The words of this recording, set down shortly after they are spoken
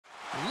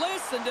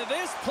Listen to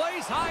this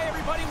place. Hi,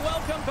 everybody.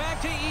 Welcome back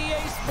to EA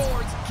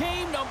Sports.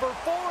 Game number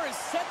 4 is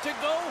set to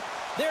go.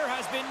 There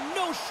has been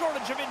no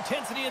shortage of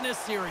intensity in this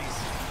series.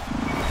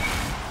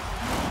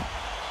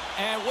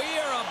 And we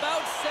are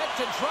about set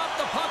to drop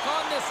the puck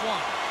on this one.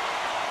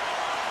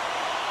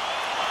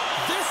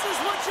 This is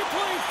what you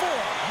play for.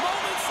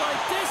 Moments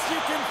like this,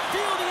 you can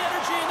feel the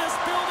energy in this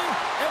building,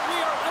 and we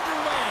are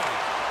underway.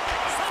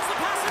 Sends the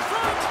pass in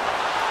front.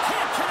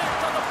 Can't connect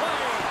on the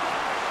play.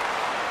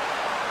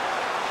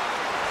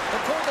 The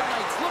Golden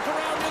Knights look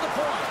around near the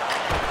point.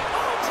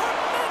 Oh,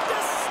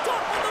 tremendous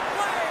stop on the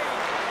play.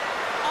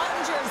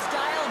 Ottinger's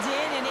dialed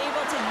in and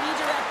able to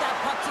redirect that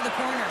puck to the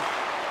corner.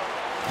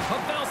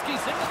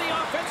 Pavelski's into the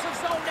offensive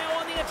zone now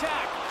on the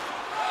attack.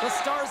 The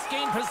Stars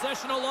gain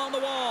possession along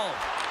the wall.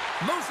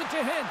 Moves it to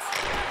Hintz.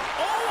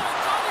 Oh, I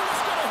thought he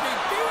was going to be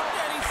beaten,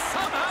 and he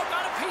somehow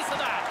got a piece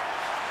of that.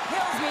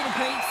 Hill's made a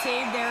great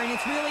save there, and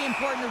it's really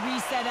important to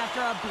reset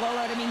after a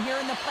blowout. I mean, here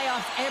in the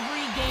playoffs,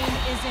 every game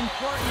is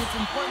important. It's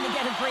important to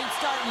get a great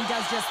start, and he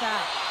does just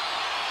that.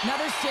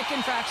 Another stick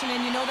infraction,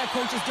 and you know that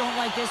coaches don't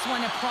like this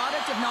one. A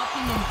product of not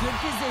being in good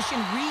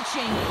position,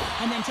 reaching,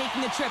 and then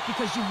taking the trip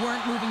because you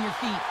weren't moving your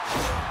feet.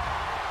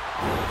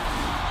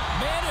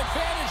 Man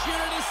advantage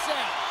unit is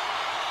set.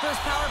 First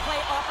power play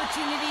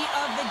opportunity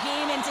of the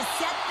game, and to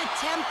set the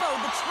tempo,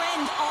 the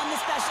trend on the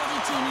specialty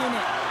team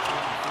unit.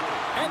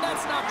 And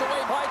that's knocked away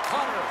by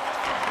Cutter.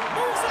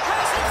 Moves the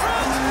pass in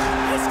front.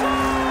 He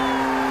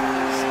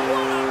scores!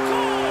 What a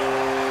goal!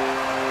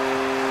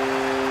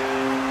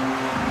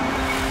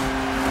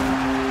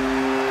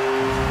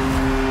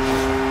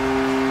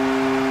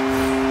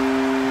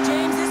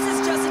 James, this is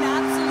just an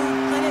absolute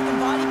clinic and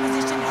body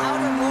position,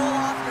 how to roll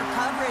off your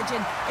coverage,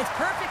 and it's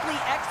perfectly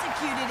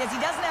executed as he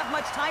doesn't have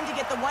much time to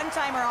get the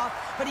one-timer off,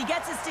 but he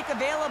gets his stick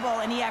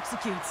available and he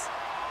executes.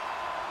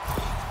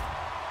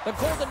 The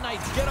Golden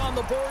Knights get on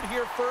the board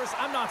here first.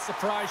 I'm not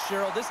surprised,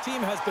 Cheryl. This team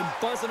has been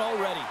buzzing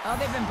already. Oh,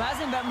 they've been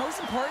buzzing, but most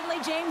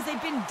importantly, James,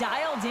 they've been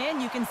dialed in.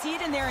 You can see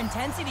it in their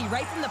intensity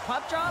right from the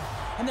puck drop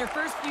and their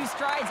first few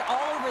strides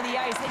all over the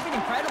ice. They've been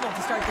incredible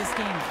to start this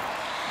game.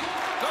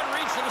 Good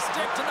reach of the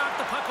stick to knock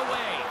the puck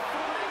away.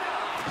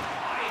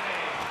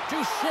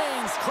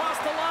 Duchesne's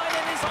crossed the line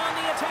and is on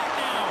the attack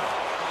now.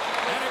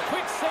 And a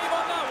quick save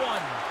on that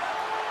one.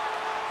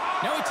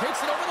 Now he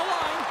takes it over the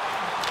line.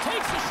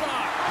 Takes a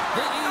shot.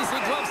 The easy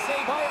glove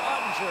save by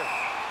Ottinger.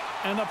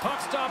 And the puck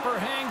stopper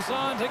hangs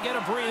on to get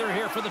a breather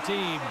here for the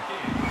team.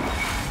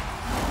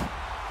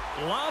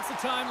 Lots of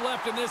time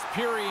left in this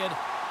period.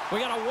 We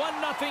got a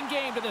 1-0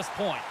 game to this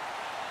point.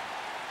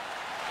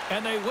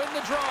 And they win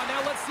the draw.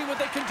 Now let's see what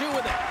they can do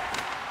with it.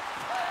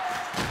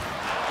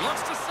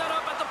 Looks to set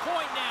up at the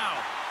point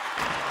now.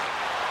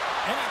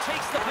 And he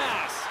takes the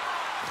pass.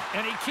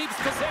 And he keeps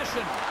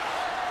possession.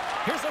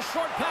 Here's a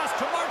short pass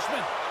to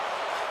Marchment.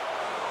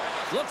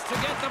 Looks to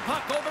get the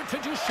puck over to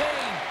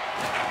Duchesne.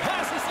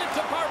 Passes it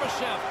to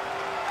Barbashev.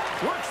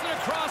 Works it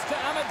across to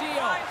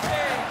Amadio.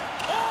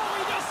 Oh,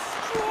 he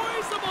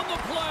destroys him on the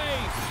play.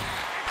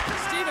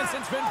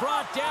 Stevenson's been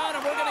brought down,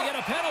 and we're going to get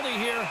a penalty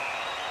here.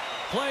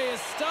 Play is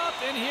stopped,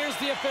 and here's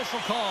the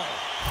official call.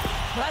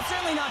 Well, that's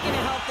certainly not going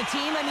to help the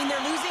team. I mean,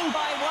 they're losing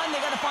by 1.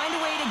 They got to find a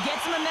way to get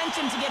some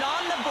momentum to get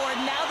on the board.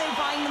 Now they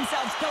find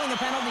themselves killing a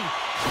penalty.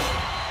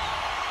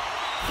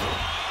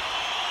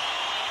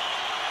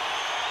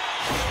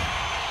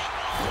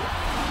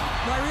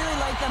 Well, I really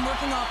like them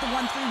working off the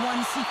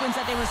 1-3-1 sequence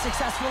that they were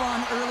successful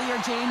on earlier,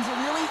 James. It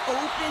really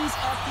opens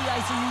up the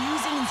ice. So you're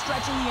using and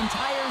stretching the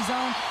entire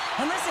zone.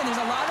 And listen, there's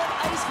a lot of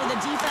ice for the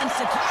defense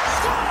to cut.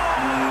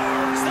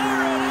 Scores! There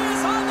it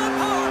is on the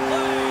power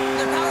play.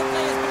 Their power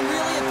play has been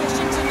really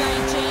efficient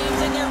tonight, James,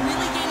 and they're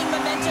really gaining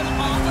momentum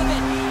off of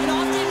it. And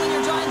often when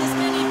you're drawing this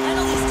many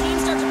penalties,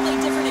 teams start to play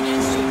different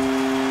against you.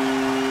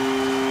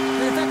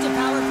 For effective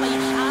power play,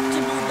 you have to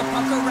move the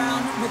puck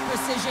around with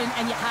precision,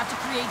 and you have to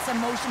create some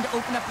motion to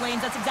open up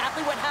lanes. That's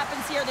exactly what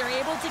happens here. They're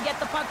able to get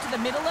the puck to the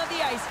middle of the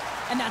ice,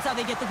 and that's how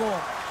they get the goal.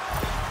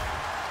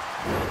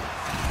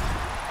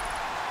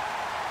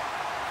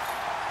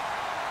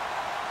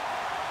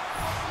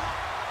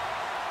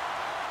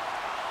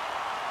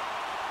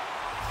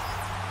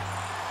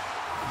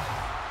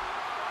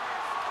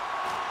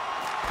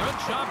 Good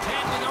job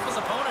handling up his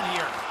opponent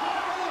here.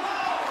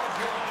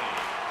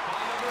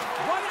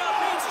 Right up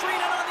Main Street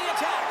and on the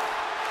attack.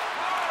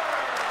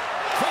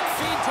 Quick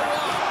feed to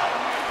Rob.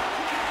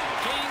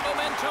 Gaining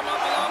momentum up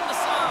along the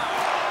side.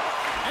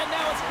 And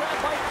now it's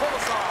grabbed by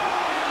Kolosov.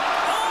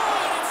 Oh,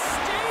 and it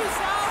stays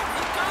out.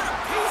 He got a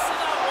piece of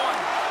that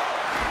one.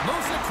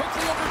 Moves it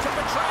quickly over to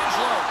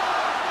Petrangelo.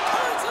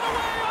 Turns it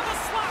away on the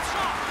slap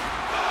shot.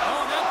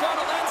 Oh, that down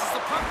to Lance as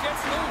the puck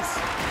gets loose.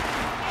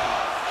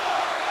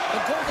 The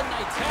Golden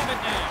Knights have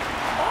it now.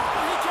 Oh,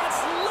 he gets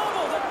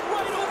leveled and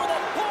right over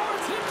the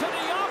boards into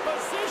the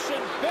opposition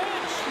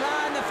bench.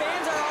 And the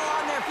fans are all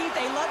on their feet.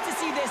 They love to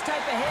see this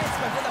type of hits,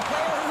 but for the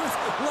player who's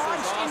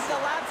launched into the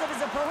laps of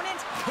his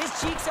opponent, his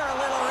cheeks are a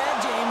little red,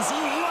 James.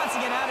 He wants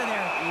to get out of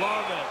there.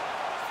 Love it.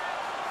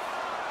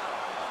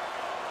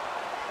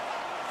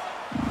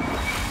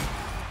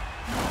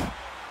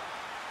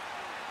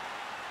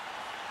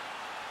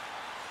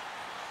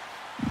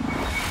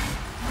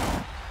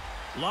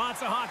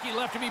 Lots of hockey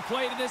left to be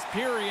played in this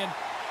period.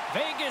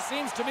 Vegas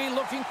seems to be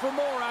looking for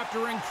more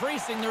after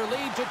increasing their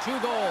lead to 2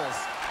 goals.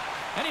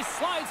 And he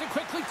slides it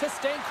quickly to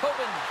Stanley.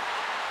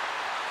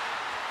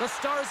 The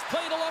Stars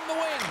played along the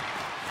wing.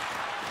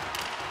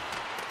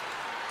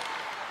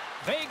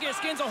 Vegas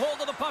gains a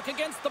hold of the puck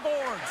against the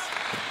boards.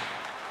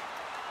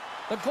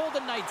 The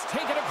Golden Knights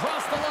take it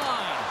across the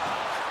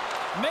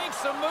line. Makes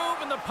a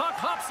move, and the puck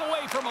hops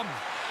away from him.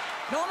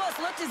 It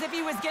almost looked as if he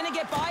was going to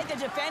get by the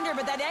defender,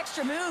 but that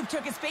extra move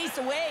took his space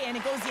away, and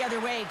it goes the other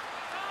way.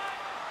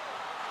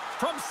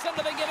 From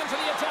center, they get into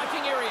the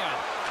attacking area.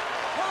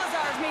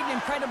 Polozar's made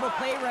an incredible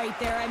play right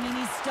there. I mean,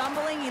 he's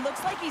stumbling. He looks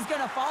like he's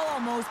going to fall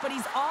almost, but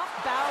he's off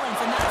balance,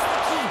 and that's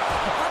the key.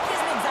 The puck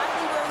isn't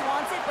exactly where he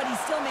wants it, but he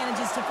still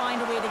manages to find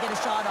a way to get a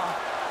shot off.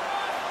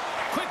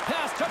 Quick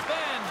pass to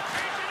Ben.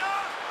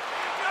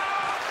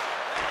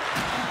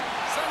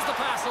 Sends the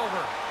pass over.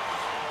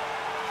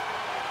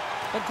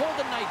 The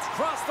Golden Knights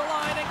cross the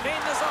line and gain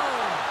the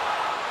zone.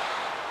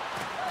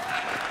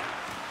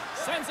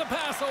 Sends a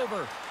pass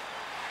over.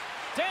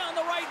 Down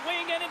the right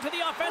wing and into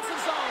the offensive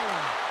zone.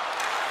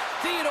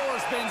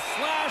 Theodore's been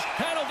slashed.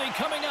 Penalty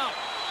coming up.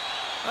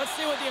 Let's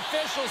see what the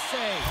officials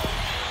say.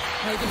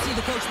 Now you can see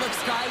the coach look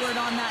skyward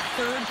on that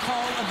third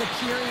call of the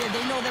period.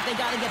 They know that they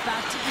got to get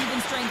back to even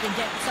strength and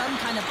get some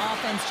kind of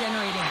offense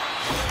generating.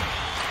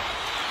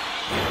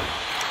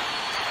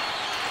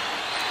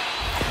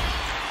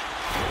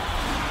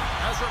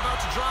 As we're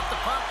about to drop the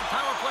puck, the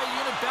power play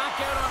unit back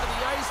out onto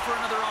the ice for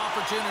another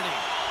opportunity.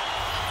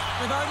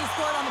 They've already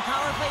scored on the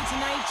power play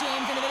tonight,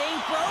 James, and if it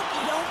ain't broke,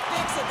 you don't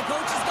fix it. The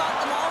coach has got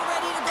them all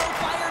ready to go,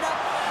 fired up.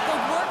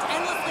 They've worked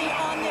endlessly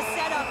on this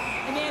setup,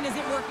 and man, is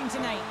it working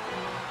tonight.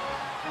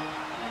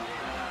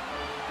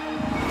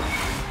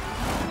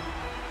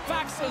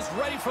 Faxa's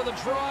ready for the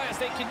draw as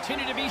they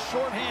continue to be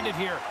shorthanded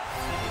here.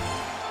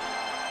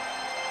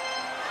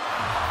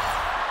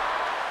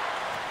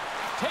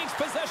 Takes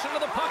possession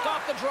of the puck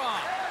off the draw.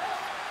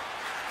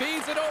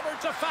 Feeds it over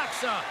to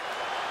Faxa.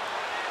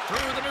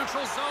 Through the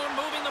neutral zone,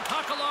 moving the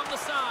puck along the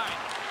side.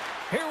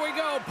 Here we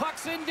go,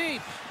 puck's in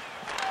deep.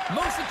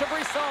 Moves it to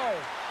Brissot.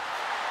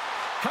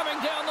 Coming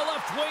down the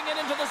left wing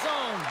and into the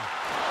zone.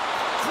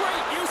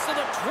 Great use of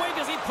the twig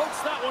as he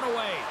pokes that one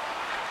away.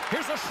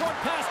 Here's a short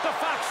pass to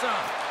Faxa.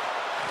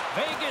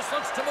 Vegas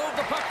looks to move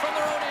the puck from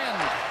their own end.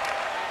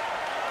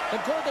 The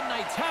Golden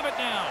Knights have it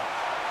now.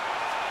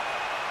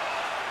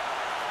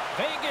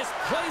 Vegas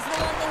plays it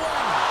along the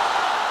wing.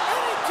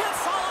 And he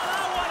gets all of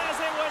that one as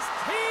it was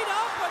teed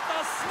up with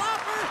the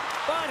slapper,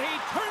 but he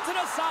turns it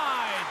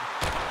aside.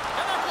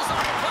 And that goes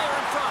off the player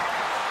in front.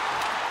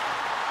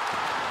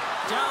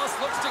 Dallas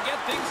looks to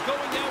get things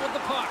going now with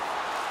the puck.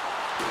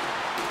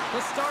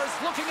 The Stars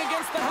looking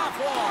against the half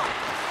wall.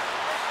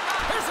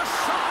 Here's a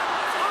shot.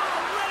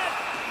 Oh, read it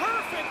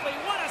perfectly.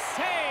 What a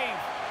save.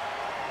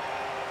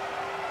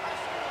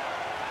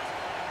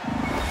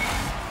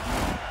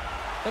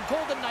 The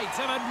Golden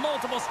Knights have had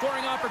multiple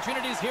scoring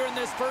opportunities here in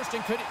this first and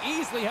could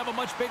easily have a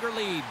much bigger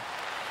lead.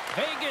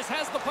 Vegas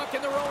has the puck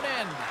in their own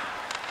end.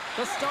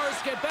 The Stars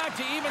get back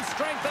to even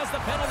strength as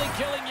the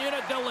penalty-killing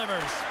unit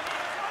delivers.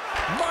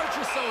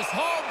 Marchessault's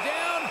hauled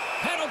down.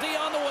 Penalty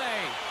on the way.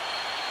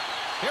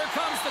 Here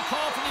comes the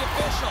call from the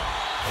official.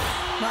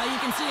 Well, you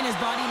can see in his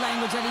body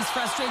language that he's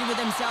frustrated with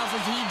himself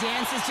as he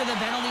dances to the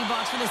penalty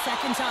box for the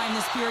second time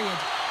this period.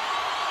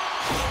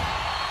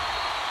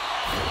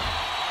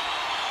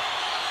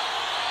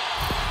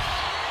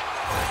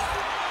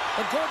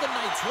 The Golden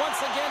Knights once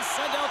again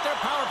send out their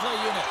power play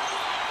unit.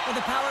 Well,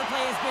 the power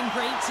play has been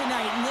great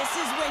tonight, and this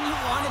is when you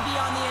want to be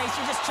on the ice.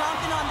 You're just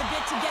chomping on the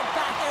bit to get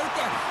back out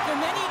there. There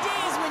are many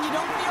days when you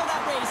don't feel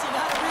that way, so you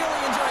got to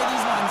really enjoy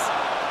these ones.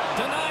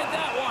 Denied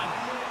that one.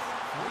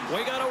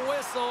 We got a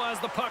whistle as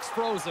the puck's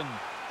frozen.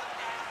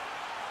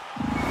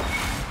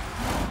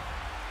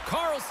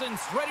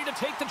 Carlson's ready to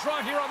take the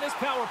draw here on this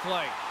power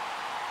play.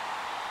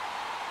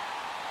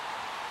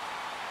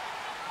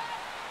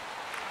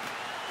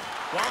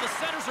 While the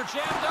centers are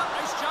jammed up,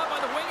 nice job by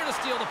the winger to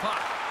steal the puck.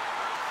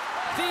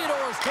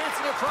 Theodore's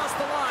dancing across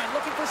the line,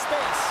 looking for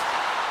space.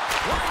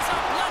 Lines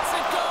up, lets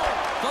it go.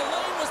 The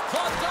lane was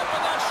plugged up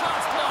and that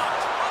shot's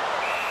blocked.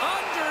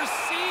 Under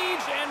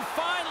siege and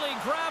finally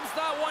grabs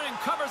that one and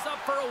covers up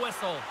for a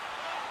whistle.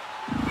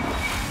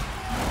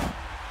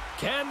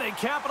 Can they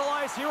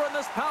capitalize here on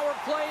this power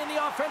play in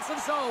the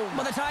offensive zone?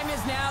 Well, the time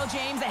is now,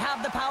 James. They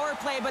have the power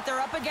play, but they're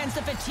up against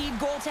a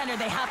fatigued goaltender.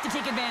 They have to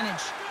take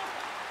advantage.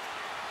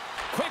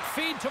 Quick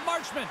feed to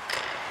Marchment.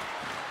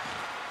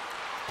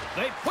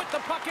 They put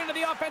the puck into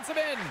the offensive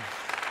end.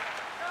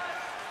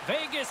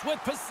 Vegas with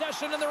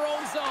possession in their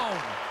own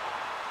zone.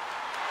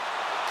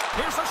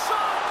 Here's a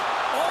shot.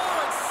 Oh,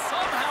 and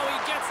somehow he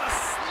gets a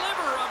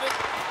sliver of it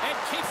and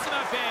keeps him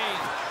at bay.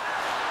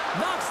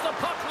 Knocks the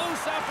puck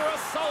loose after a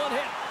solid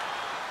hit.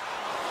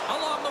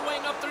 Along the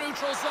wing up the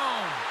neutral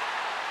zone.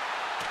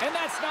 And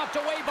that's knocked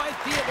away by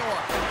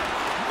Theodore.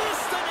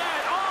 Missed the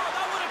net. Oh,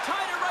 that would have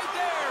tied it right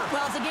there.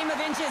 Well, it's a game of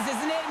inches,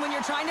 isn't it? When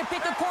you're trying to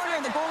pick a corner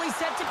and the goalie's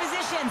set to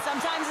position,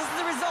 sometimes this is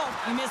the result.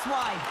 You miss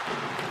wide.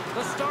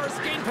 The Stars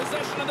gain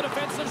possession of the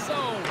defensive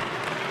zone.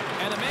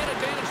 And the man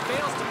advantage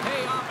fails to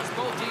pay off as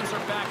both teams are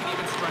back at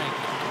even strength.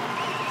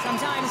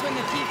 Sometimes when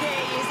the PK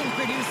isn't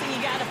producing, you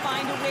got to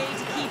find a way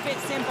to keep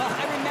it simple.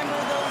 I remember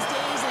those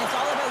days, and it's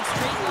all about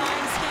straight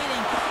line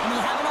skating. When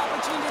you have an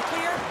opportunity to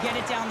clear, get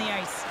it down the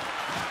ice.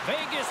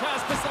 Vegas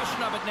has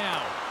possession of it now.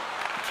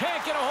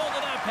 Can't get a hold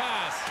of that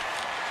pass.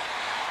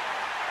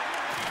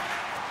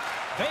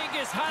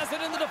 Vegas has it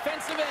in the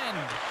defensive end.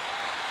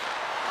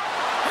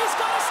 He's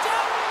got a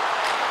step.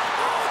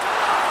 Oh,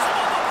 guys,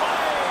 another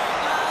play.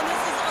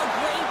 This is a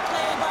great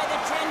play by the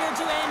tender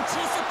to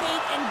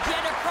anticipate and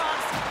get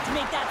across to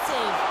make that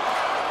save.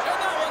 And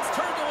that one's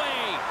turned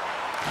away.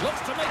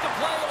 Looks to make a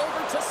play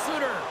over to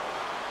Suter.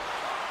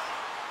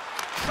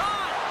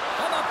 Shot.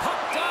 And the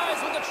puck dies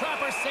with the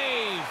Trapper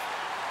save.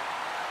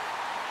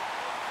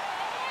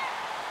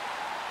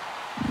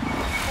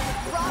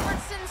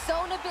 Robertson's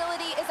zone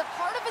ability is a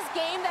part of his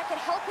game that can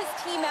help his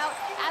team out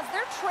as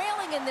they're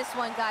trailing in this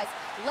one, guys.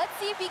 Let's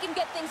see if he can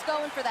get things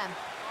going for them.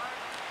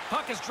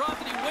 Puck is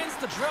dropped and he wins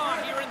the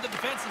draw here in the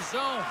defensive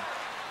zone.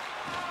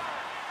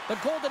 The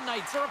Golden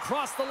Knights are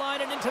across the line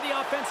and into the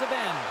offensive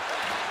end.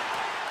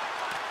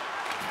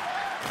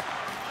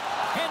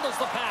 Handles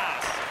the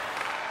pass.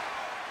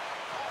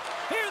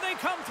 Here they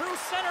come through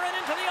center and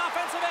into the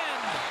offensive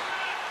end.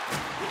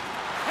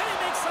 And he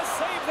makes a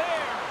save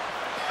there.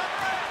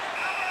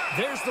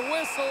 There's the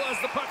whistle as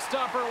the puck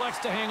stopper elects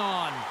to hang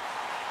on.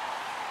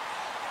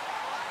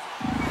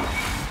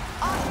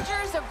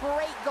 Ottinger's a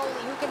great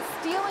goalie who can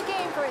steal a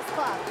game for his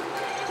club.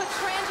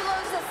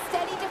 Petrangelo's a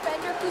steady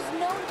defender who's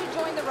known to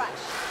join the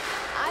rush.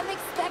 I'm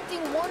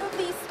expecting one of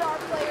these star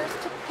players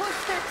to push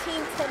their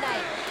team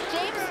tonight.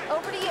 James,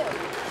 over to you.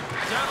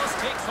 Dallas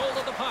takes hold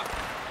of the puck.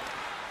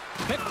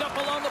 Picked up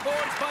along the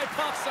boards by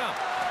Popsa.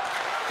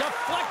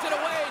 Deflected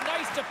away.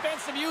 Nice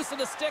defensive use of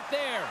the stick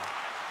there.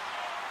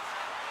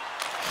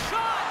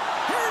 Shot!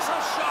 Here's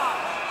a shot!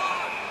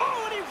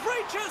 Oh, and he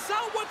reaches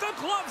out with the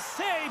glove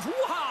save.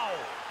 Wow!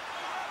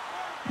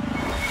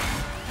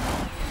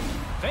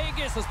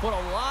 Vegas has put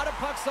a lot of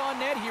pucks on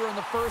net here in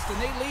the first, and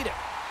they lead it.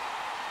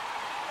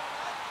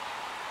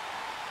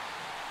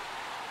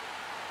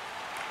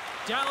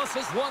 Dallas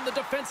has won the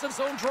defensive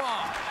zone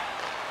draw.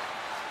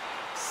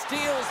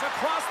 Steals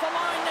across the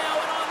line now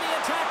and on the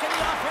attack in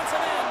the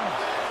offensive end.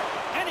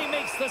 And he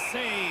makes the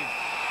save.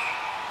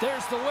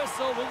 There's the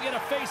whistle. We'll get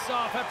a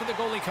face-off after the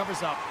goalie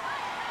covers up.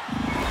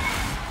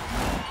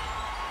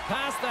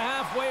 Past the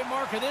halfway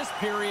mark of this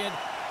period,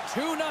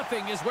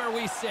 2-0 is where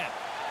we sit.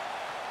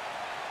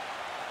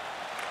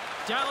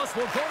 Dallas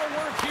will go to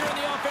work here in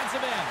the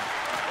offensive end.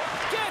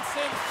 Gets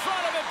in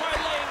front of it by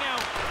laying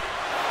out.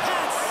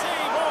 That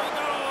save. Oh, he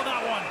got all of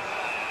that one.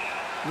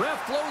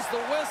 Ref blows the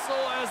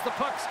whistle as the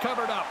puck's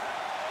covered up.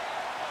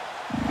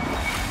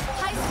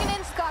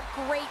 Heiskanen's got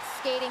great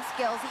skating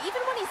skills,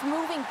 even when he's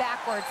moving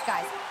backwards,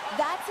 guys.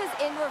 That's his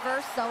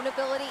in-reverse zone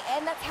ability,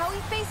 and that's how he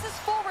faces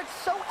forward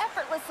so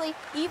effortlessly,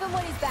 even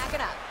when he's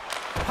backing up.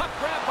 Puck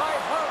grab by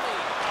Harley.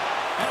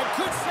 And a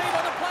good save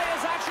on the play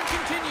as action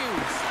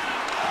continues.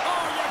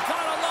 Oh, you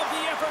gotta love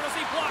the effort as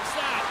he blocks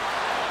that.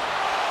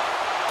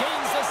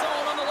 Gains the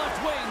zone on the left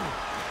wing.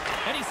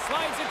 And he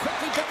slides it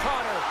quickly to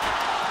Carter.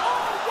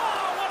 Oh,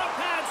 wow, what a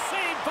bad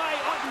save by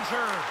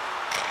Ottinger.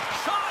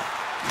 Shot,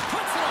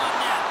 puts it on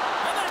net.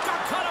 And then it got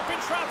caught up in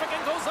traffic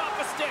and goes off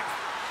the stick.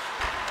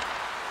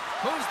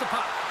 Moves the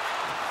puck.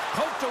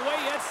 Poked away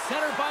at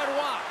center by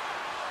Roy.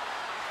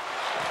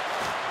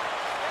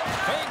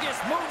 Vegas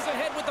moves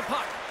ahead with the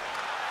puck.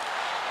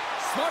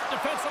 Smart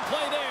defensive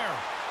play there.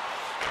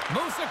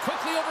 Moves it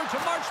quickly over to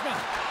Marchment.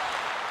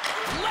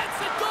 Lets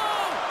it go.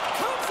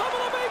 Comes up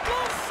with a big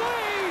glove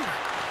save.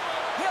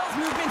 Hill's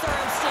movements are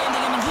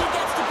outstanding. I mean, he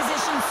gets to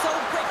position so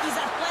quick. He's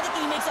athletic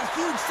and he makes a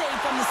huge save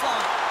from the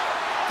slot.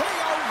 They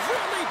are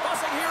really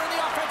buzzing here in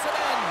the offensive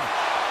end.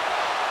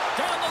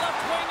 Down the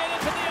left wing and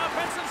into the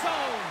offensive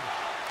zone.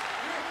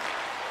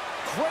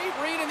 Great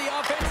read in the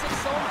offensive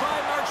zone by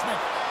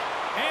Marchment.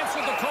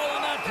 Answered the call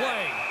on that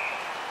play.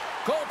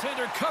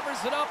 Goaltender covers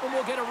it up and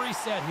we'll get a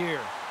reset here.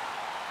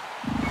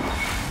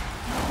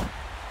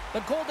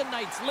 The Golden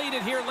Knights lead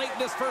it here late in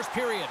this first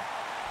period.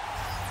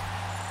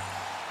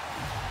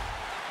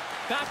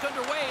 Back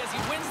underway as he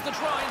wins the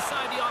draw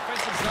inside the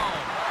offensive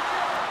zone.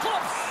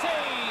 Glove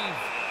save!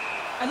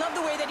 I love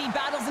the way that he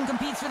battles and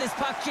competes for this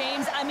puck,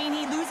 James. I mean,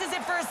 he loses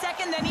it for a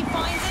second, then he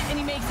finds it, and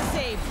he makes the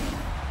save.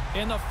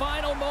 In the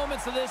final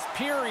moments of this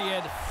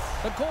period,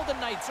 the Golden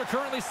Knights are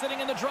currently sitting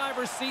in the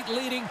driver's seat,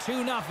 leading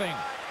 2-0.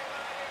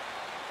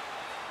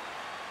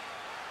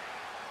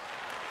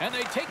 And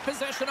they take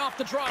possession off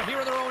the draw here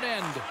in their own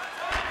end.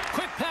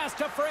 Quick pass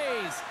to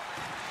Fraze.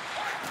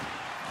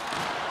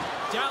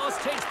 Dallas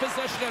takes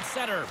possession at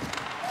center.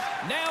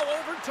 Now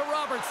over to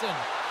Robertson.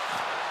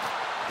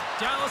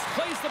 Dallas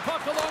plays the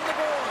puck along the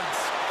boards.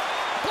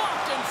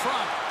 Blocked in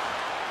front.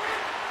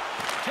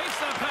 Takes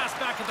that pass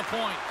back at the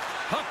point.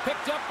 Puck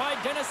picked up by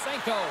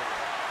Denisenko.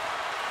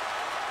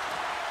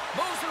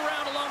 Moves it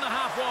around along the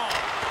half wall.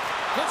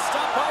 Good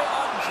stop by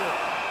Ottinger.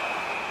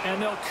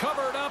 And they'll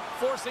cover it up,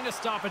 forcing a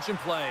stoppage in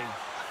play.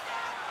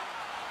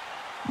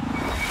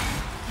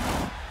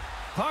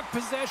 Puck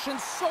possession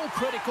so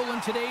critical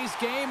in today's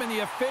game, and the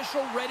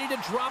official ready to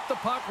drop the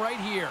puck right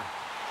here.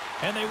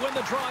 And they win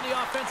the draw in the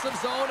offensive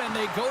zone, and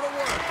they go to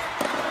work.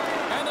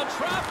 And the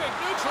traffic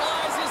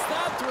neutralizes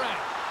that threat.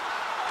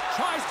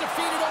 Tries to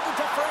feed it over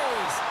to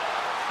Fraze.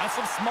 That's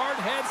some smart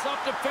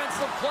heads-up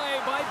defensive play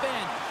by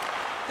Ben.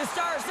 The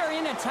Stars are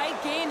in a tight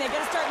game. They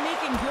got to start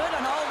making good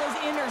on all those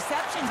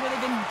interceptions where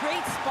they've been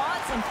great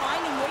spots and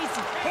finding ways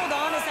to... Hold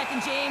on a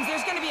second, James.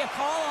 There's going to be a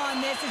call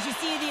on this as you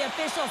see the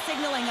official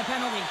signaling a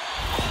penalty.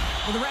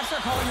 Well, the refs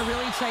are calling a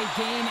really tight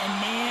game, and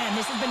man,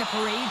 this has been a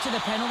parade to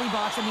the penalty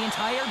box, and the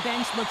entire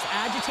bench looks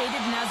agitated,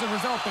 and as a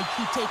result, they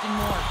keep taking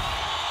more.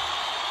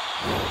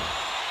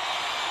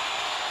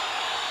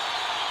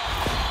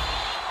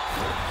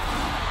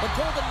 The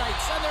Golden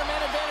Knights send their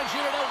man advantage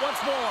unit out once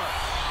more.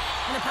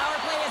 And the power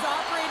play is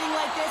operating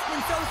like this,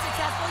 been so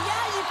successful.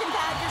 Yeah, you can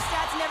pad your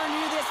stats. Never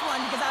knew this one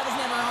because I was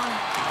never on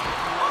it.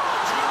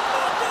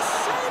 Tremendous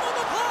save on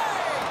the play!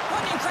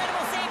 What an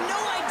incredible save.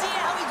 No idea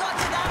how he got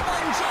to that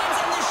one, James.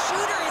 And the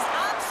shooter is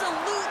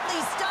absolutely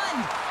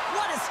stunned.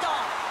 What a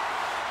stop.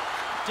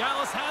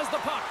 Dallas has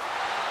the puck.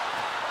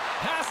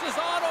 Passes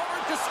on over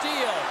to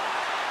Steele.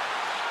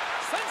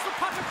 Sends the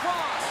puck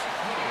across.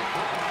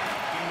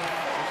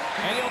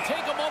 And he'll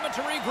take a moment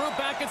to regroup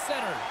back at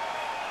center.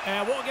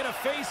 And we'll get a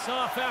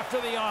face-off after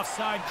the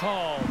offside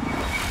call.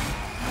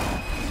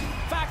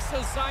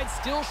 Faxa's side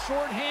still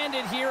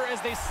short-handed here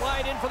as they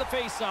slide in for the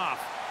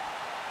face-off.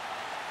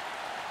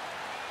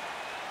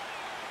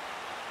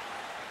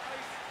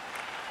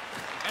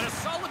 And a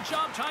solid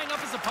job tying up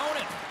his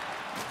opponent.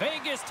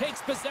 Vegas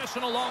takes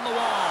possession along the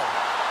wall.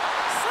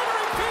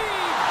 Centering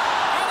feed!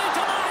 And he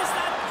denies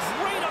that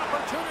great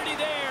opportunity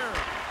there.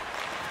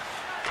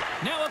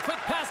 Now a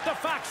quick pass to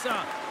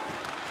Faxa.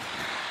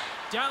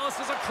 Dallas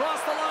is across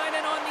the line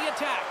and on the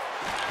attack.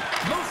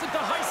 Moves it to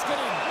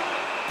Heiskanen.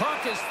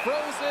 Puck is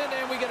frozen,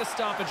 and we get a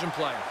stoppage in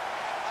play.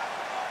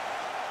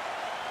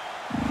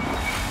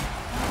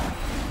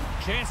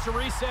 Chance to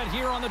reset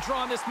here on the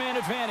draw on this man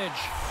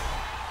advantage.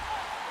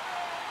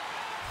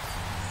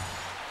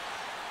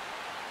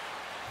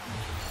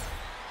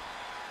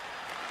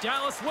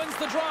 Dallas wins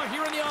the draw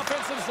here in the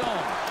offensive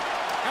zone.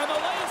 And the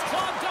lane's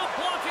clogged up,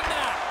 blocking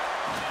that.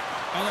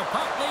 And the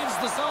puck leaves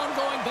the zone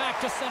going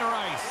back to center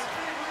ice.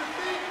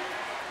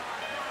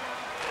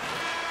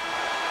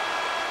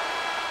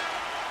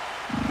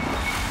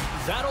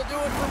 That'll do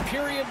it for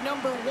period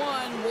number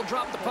 1. We'll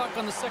drop the puck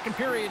on the second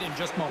period in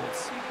just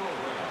moments.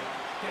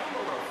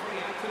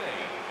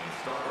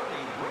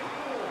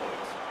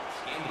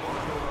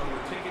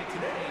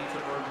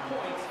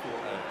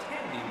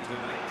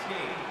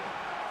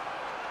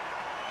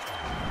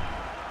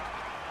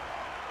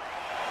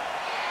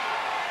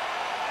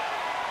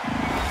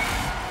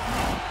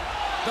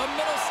 The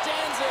middle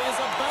stanza is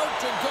about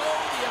to go.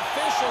 The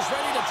official's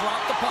ready to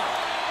drop the puck.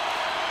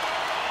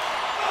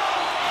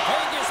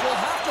 Vegas will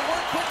have to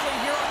work quickly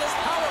here on this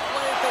power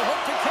play if they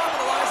hope to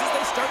capitalize as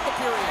they start the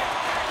period.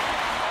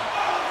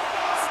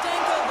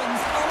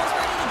 Stankoven's almost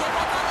ready to get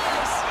back on the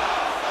ice.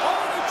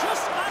 Oh, he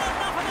just got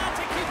enough of that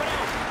to keep it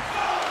out.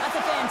 That's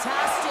a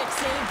fantastic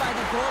save by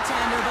the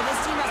goaltender, but this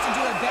team has to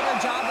do a better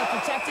job of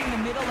protecting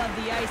the middle of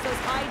the ice.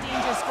 Those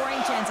high-danger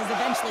scoring chances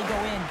eventually go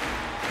in.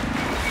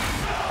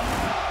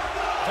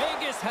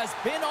 Vegas has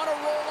been on a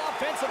roll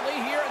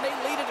offensively here, and they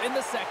lead it in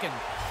the second.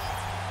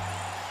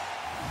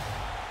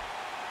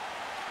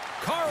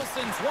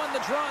 Carlson's won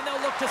the draw, and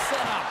they'll look to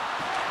set up.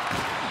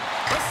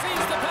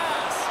 Receives the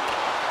pass.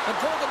 The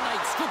Golden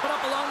Knights scoop it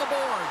up along the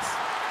boards.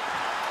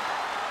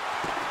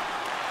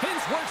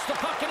 Hintz works the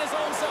puck in his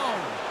own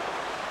zone.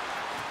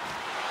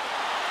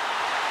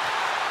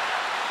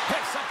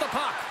 Picks up the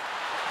puck.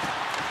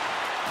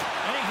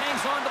 And he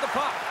hangs on to the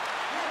puck.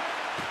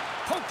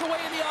 Poked away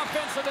in the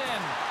offensive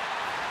end.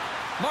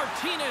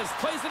 Martinez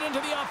plays it into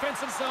the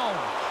offensive zone.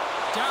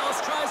 Dallas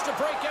tries to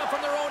break out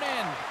from their own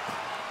end.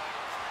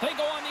 They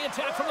go on the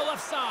attack from the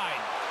left side.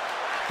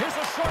 Here's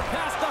a short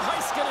pass to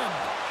Heiskanen.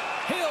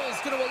 Hill's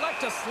going to elect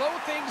to slow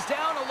things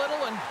down a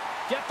little and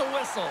get the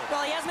whistle.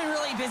 Well, he hasn't been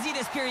really busy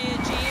this period,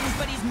 James,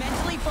 but he's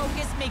mentally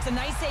focused, makes a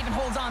nice save, and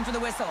holds on for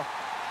the whistle.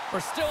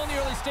 We're still in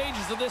the early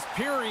stages of this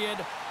period.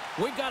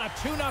 We've got a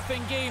 2-0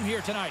 game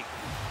here tonight.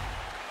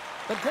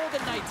 The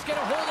Golden Knights get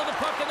a hold of the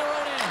puck in their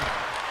own end.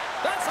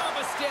 That's off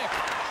a stick.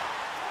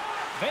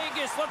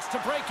 Vegas looks to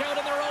break out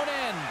in their own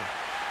end.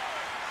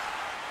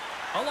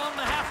 Along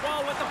the half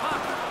wall with the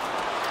puck.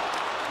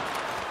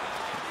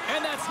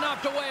 And that's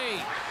knocked away.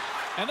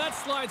 And that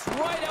slides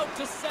right out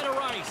to center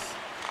ice.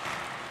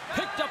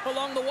 Picked up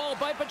along the wall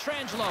by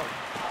Pietrangelo.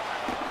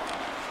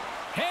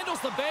 Handles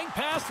the bank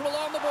pass from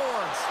along the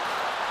boards.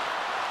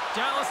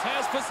 Dallas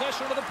has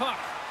possession of the puck.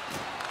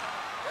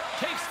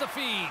 Takes the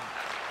feed.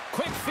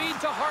 Quick feed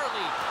to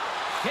Hartley.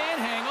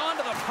 Can't hang on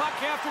to the puck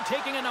after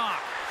taking a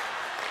knock.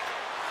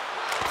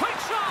 Quick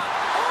shot!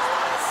 Oh,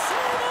 what a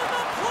save on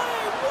the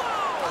play!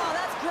 Wow! Oh,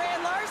 that's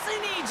grand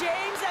larceny, James!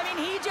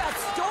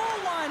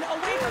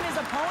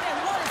 opponent.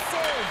 What a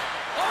save.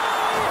 Oh,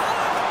 he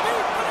had a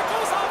beat, but it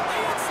goes off the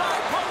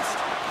inside post.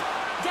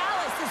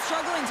 Dallas is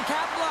struggling to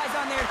capitalize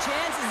on their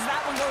chances.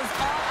 That one goes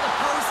off the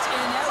post in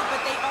and out,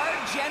 but they are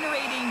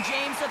generating,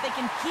 James, so if they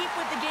can keep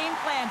with the game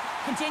plan,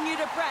 continue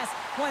to press,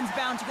 one's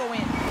bound to go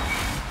in.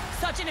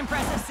 Such an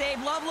impressive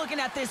save. Love looking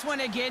at this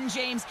one again,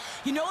 James.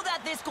 You know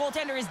that this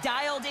goaltender is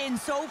dialed in,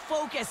 so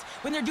focused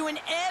when they're doing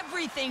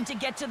everything to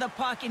get to the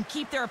puck and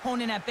keep their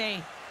opponent at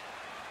bay.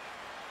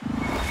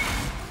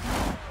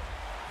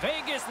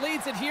 Vegas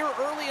leads it here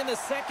early in the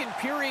second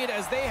period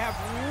as they have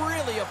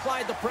really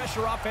applied the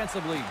pressure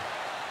offensively.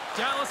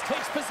 Dallas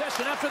takes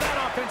possession after that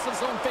offensive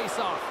zone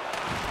faceoff.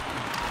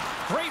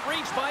 Great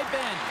reach by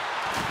Ben.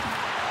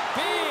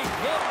 Big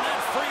hit, and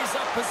that frees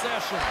up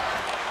possession.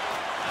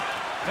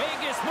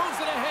 Vegas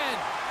moves it ahead.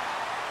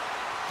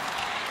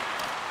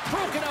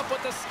 Broken up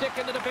with the stick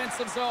in the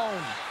defensive zone.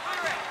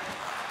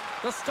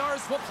 The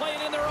Stars will play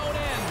it in their own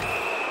end.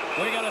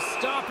 We got a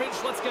stoppage.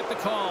 Let's get the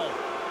call.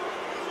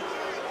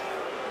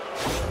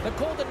 The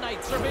Golden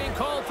Knights are being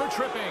called for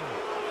tripping.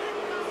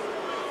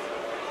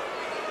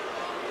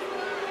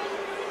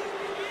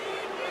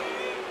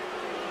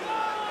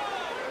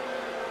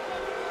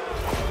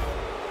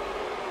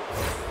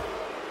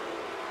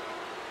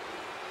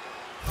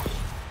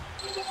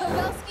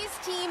 Pavelski's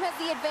team has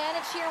the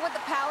advantage here with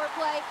the power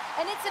play,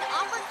 and it's an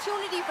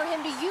opportunity for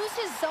him to use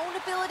his zone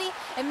ability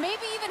and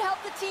maybe even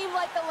help the team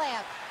light the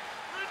lamp.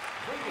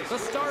 The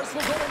Stars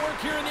will go to work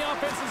here in the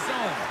offensive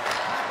zone.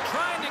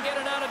 Trying to get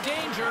it out of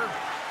danger,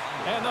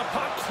 and the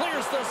puck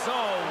clears the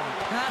zone.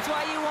 That's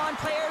why you want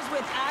players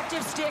with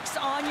active sticks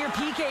on your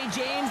PK,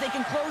 James. They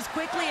can close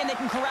quickly, and they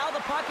can corral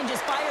the puck and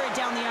just fire it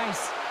down the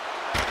ice.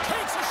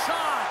 Takes a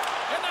shot,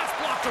 and that's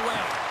blocked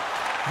away.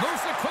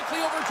 Moves it quickly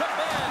over to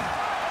Ben.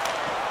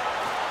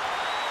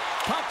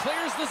 Puck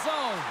clears the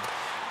zone.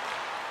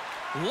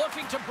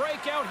 Looking to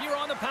break out here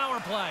on the power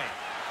play.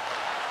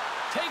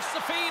 Takes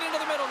the feed into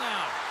the middle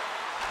now.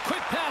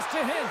 Quick pass to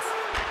Hintz.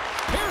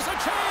 Here's a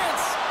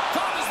chance.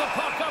 Covers the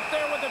puck up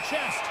there with the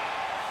chest.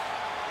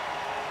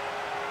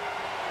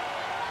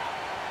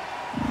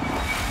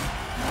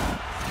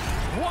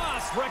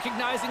 Wasp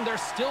recognizing they're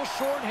still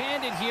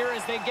short-handed here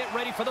as they get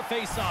ready for the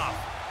face-off.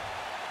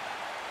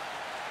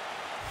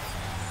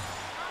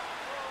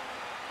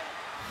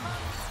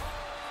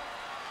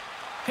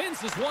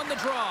 Hintz has won the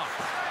draw.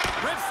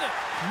 Rips it.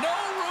 No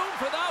room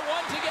for that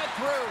one to get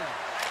through.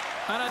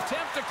 An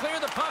attempt to clear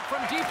the puck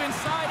from deep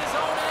inside his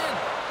own end.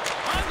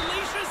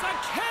 Unleashes a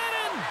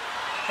cannon!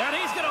 And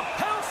he's going to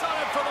pounce on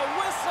it for the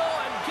whistle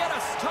and get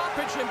a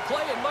stoppage in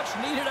play, and much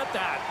needed at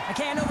that. I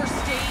can't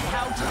overstate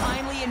how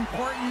timely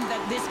important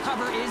that this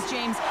cover is,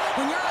 James.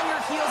 When you're on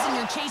your heels and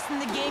you're chasing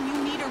the game, you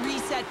need a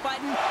reset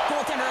button.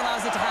 Goaltender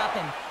allows it to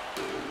happen.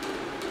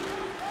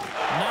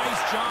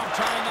 Nice job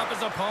tying up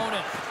his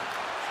opponent.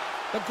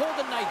 The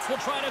Golden Knights will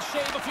try to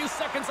shave a few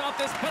seconds off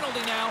this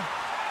penalty now.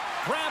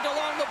 Grabbed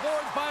along the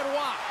boards by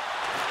Roy.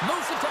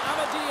 Moves it to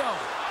Amadio.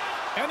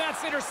 And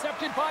that's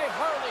intercepted by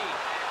Harley.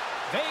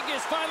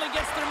 Vegas finally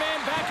gets their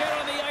man back out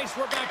on the ice.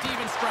 We're back to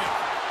even strength.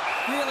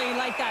 Really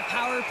like that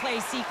power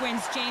play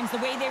sequence, James. The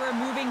way they were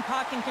moving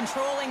puck and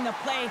controlling the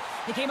play,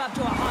 they came up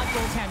to a hot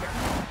goaltender.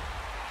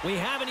 We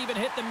haven't even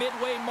hit the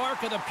midway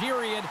mark of the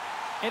period,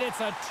 and it's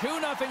a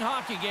 2-0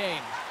 hockey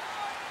game.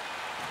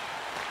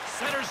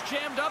 Center's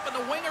jammed up, and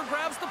the winger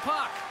grabs the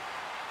puck.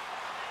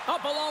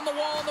 Up along the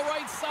wall on the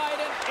right side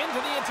and into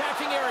the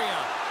attacking area.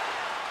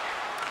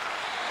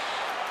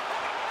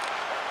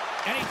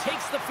 And he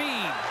takes the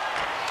feed.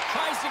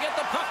 Tries to get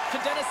the puck to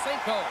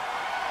Denisenko.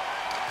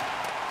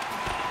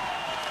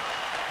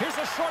 Here's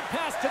a short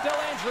pass to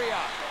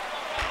Dellandrea.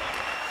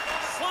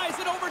 Slides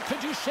it over to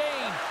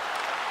Duchesne.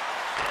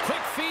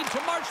 Quick feed to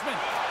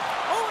Marchment.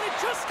 Oh, and it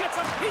just gets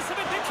a piece of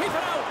it to keep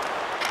it out.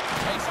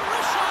 Takes a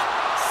wrist shot.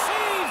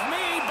 Save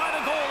made by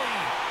the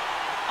goalie.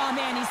 Oh,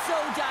 man, he's so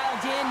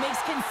dialed in.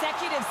 Makes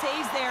consecutive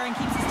saves there and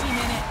keeps his team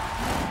in it.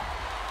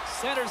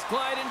 Centers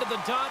glide into the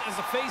dot as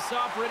a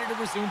face-off ready to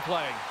resume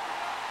play.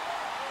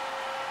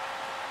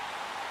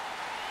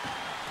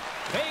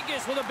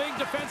 Vegas with a big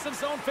defensive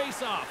zone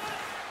face-off.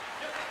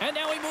 And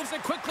now he moves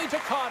it quickly to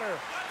Cotter.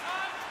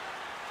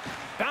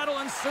 Battle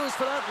ensues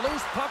for that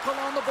loose puck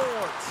along the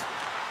boards.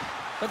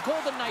 The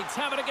Golden Knights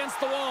have it against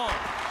the wall.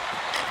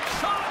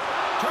 Shot!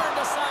 Turned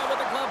aside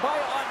with the glove by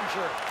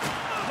Ottinger.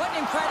 What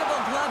an incredible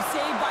glove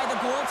save by the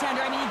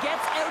goaltender. I mean, he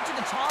gets out to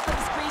the top of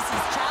his crease.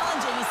 He's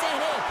challenging. He's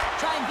saying, hey,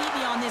 try and beat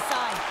me on this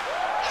side.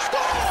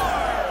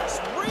 Scores!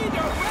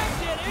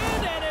 Redirected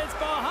in, and it's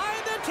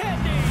behind the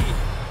tendy.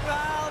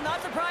 Well,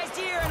 not surprised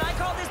here, and I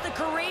call this the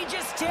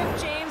courageous tip,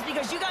 James,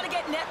 because you got to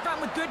get net front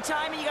with good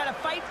time, and you got to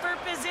fight for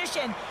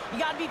position. You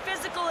got to be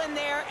physical in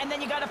there, and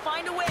then you got to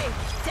find a way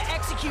to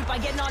execute by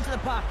getting onto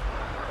the puck.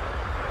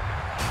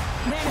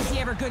 Man, is he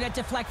ever good at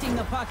deflecting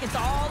the puck. It's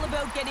all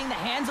about getting the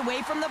hands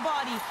away from the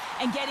body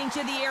and getting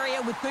to the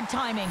area with good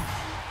timing.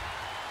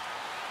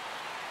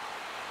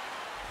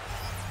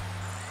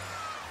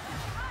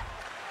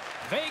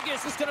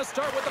 Vegas is going to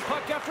start with the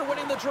puck after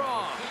winning the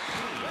draw.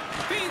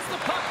 Feeds the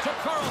puck to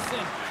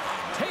Carlson.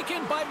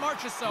 Taken by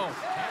Marchessault.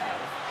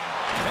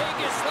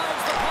 Vegas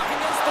slides the puck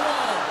against the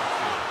wall.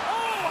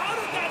 Oh, how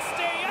did that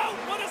stay out?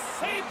 What a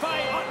save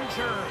by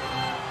Ottinger.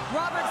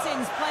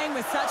 Robertson's playing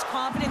with such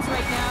confidence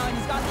right now, and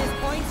he's got this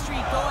point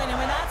streak going, and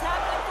when that's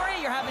happening for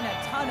you, you're having a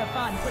ton of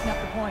fun putting up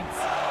the points.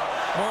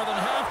 More than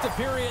half the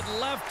period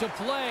left to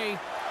play.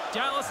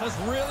 Dallas has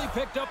really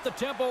picked up the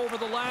tempo over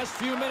the last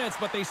few minutes,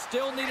 but they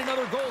still need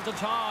another goal to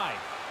tie.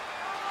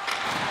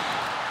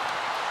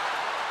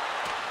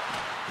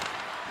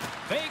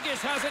 Vegas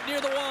has it near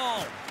the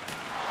wall.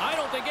 I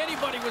don't think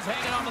anybody was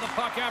hanging on to the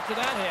puck after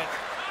that hit.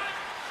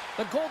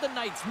 The Golden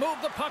Knights move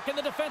the puck in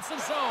the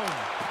defensive zone.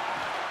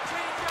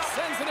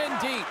 Sends it in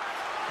deep.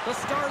 The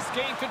Stars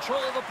gain control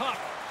of the puck.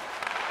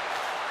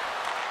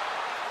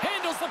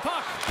 Handles the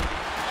puck.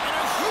 And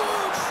a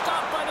huge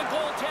stop by the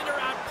goaltender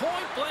at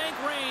point-blank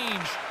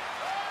range.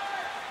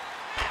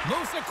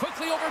 Moves it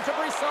quickly over to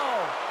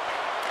Brissot.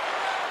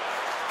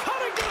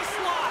 Cutting to the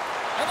slot.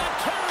 And that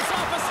carries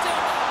off a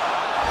stick.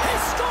 He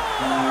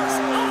scores!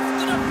 Off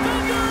the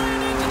defender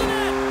and into the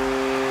net.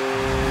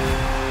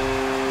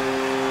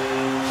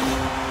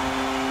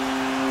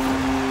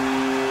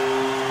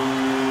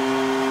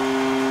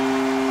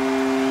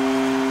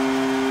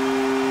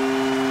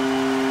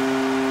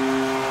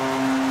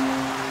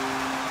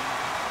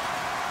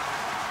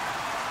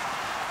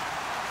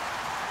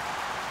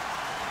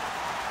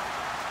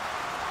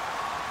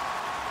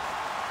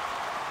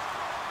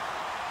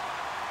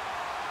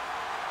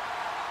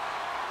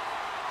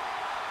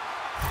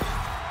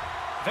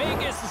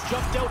 Vegas has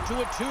jumped out to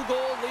a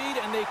 2-goal lead,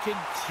 and they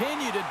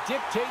continue to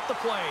dictate the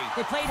play.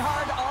 They played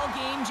hard all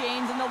game,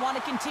 James, and they'll want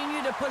to continue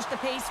to push the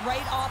pace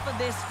right off of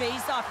this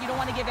face-off. You don't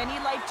want to give any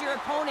life to your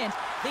opponent.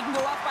 They can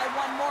go up by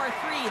 1 more or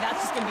 3. That's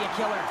just going to be a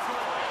killer.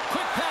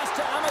 Quick pass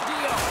to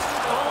Amadio.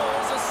 Oh,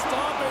 there's a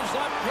stoppage.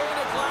 That pane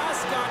of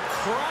glass got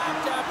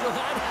cracked after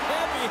that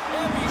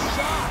heavy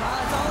shot.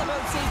 It's all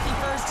about safety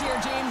first here,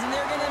 James, and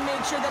they're going to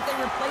make sure that they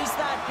replace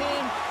that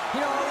pane.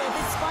 You know, if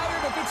it's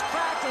fired, if it's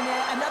cracked, and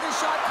another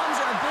shot comes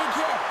or a big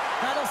hit,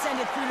 that'll send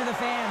it through to the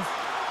fans.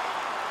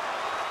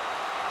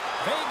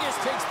 Vegas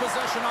takes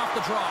possession off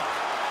the draw.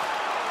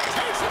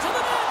 Takes it to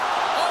the net.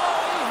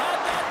 Oh, he had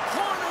that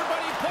corner,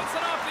 but he puts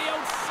it off the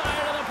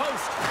outside of the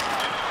post.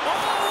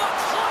 Oh, a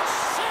clutch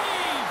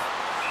save!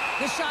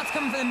 The shot's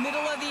coming from the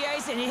middle of the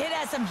ice, and it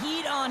has some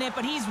heat on it,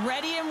 but he's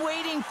ready and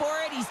waiting for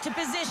it. He's to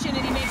position,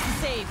 and he makes the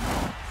save.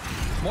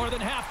 More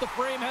than half the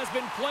frame has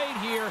been played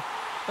here.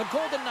 The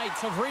Golden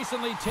Knights have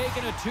recently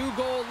taken a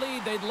 2-goal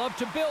lead. They'd love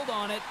to build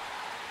on it.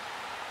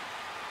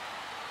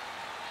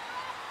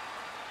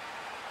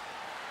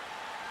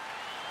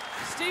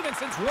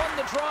 Stevenson's won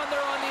the draw, and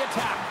they're on the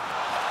attack.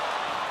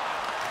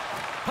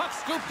 Puck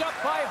scooped up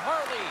by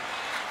Harley.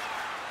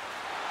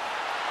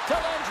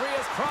 Dellandry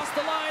has crossed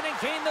the line and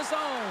gained the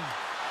zone.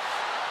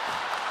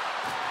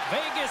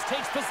 Vegas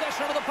takes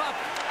possession of the puck.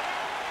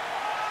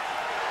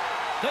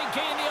 They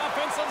gain the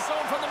offensive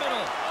zone from the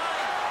middle.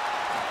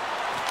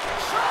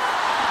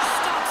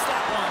 Stops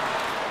that one.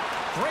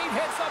 Great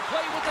heads-up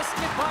play with the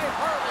stick by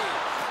Harley.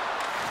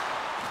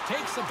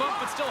 Takes a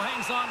bump but still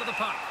hangs on to the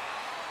puck.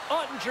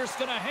 Ottinger's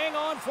going to hang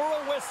on for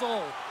a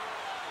whistle.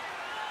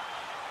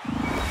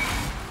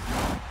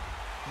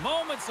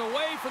 Moments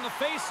away from the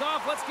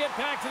face-off. Let's get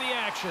back to the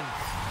action.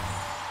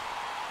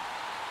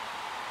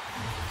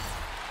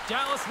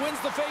 Dallas wins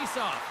the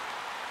face-off.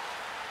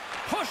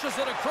 Pushes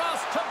it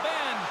across to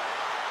Ben.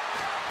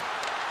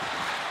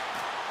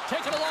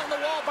 Taken along the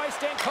wall by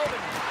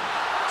Stankoven.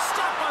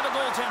 Stopped by the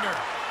goaltender.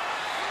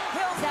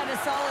 Hill's had a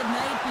solid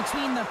night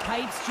between the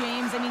pipes,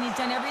 James. I mean, he's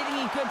done everything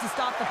he could to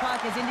stop the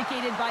puck, as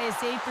indicated by his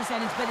save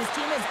percentage, but his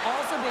team has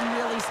also been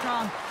really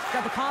strong.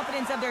 Got the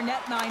confidence of their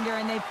netminder,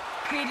 and they've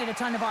created a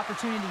ton of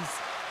opportunities.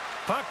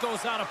 Puck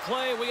goes out of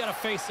play. We got a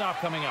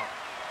face-off coming up.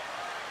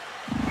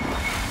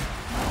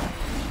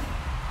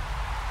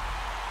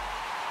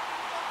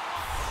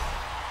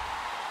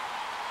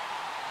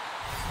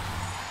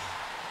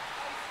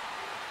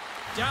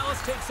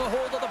 Dallas takes a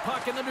hold of the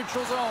puck in the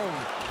neutral zone.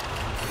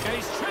 And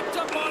he's tripped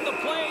up on the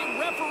play.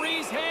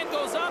 Referee's hand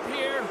goes up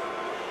here.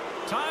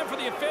 Time for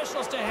the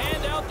officials to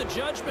hand out the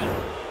judgment.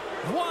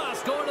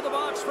 Voss going to the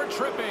box for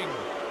tripping.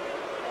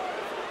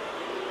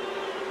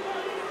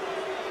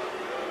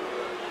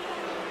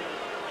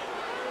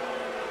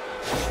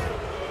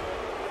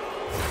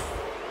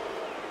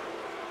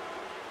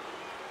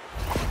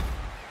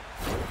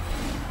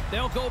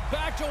 They'll go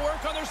back to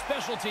work on their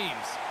special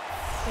teams.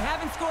 They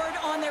haven't scored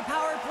on their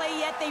power play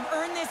yet. They've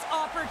earned this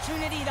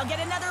opportunity. They'll get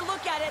another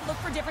look at it,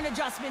 look for different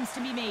adjustments to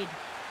be made.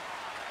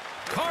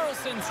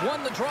 Carlson's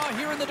won the draw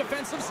here in the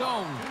defensive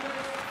zone.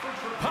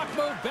 Puck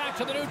moved back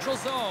to the neutral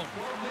zone.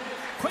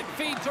 Quick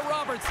feed to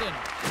Robertson.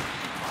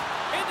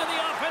 Into the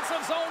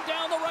offensive zone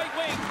down the right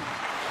wing.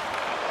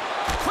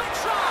 Quick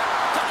shot!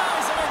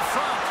 Denies it in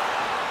front.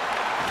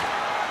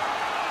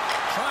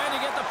 Trying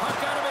to get the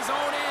puck out of his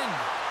own end.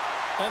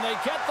 And they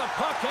get the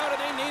puck out, and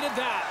they needed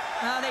that.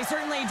 They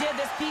certainly did.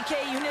 This PK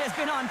unit has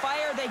been on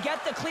fire. They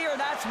get the clear.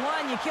 That's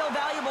one. You kill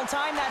valuable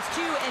time. That's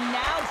two. And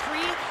now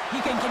three,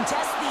 you can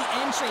contest the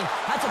entry.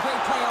 That's a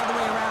great play all the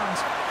way around.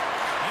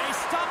 And he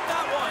stopped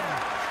that one.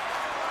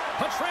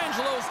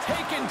 Petrangelo's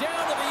taken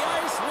down to the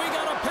ice. We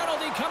got a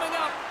penalty coming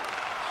up.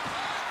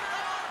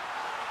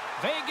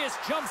 Vegas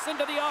jumps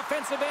into the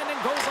offensive end and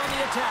goes on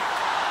the attack.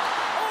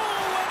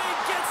 Oh, and he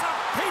gets a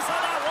piece of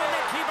that one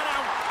to keep it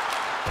out.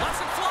 Lets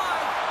it fly.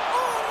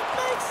 Oh, and he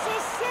makes the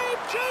save.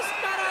 Just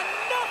not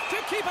enough to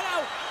keep it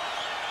out.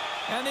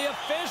 And the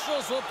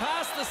officials will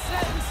pass the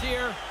sentence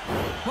here.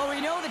 Well, we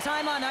know the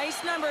time on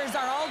ice numbers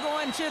are all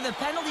going to the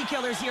penalty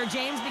killers here,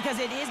 James, because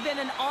it has been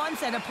an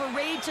onset, a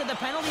parade to the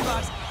penalty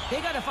box.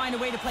 They got to find a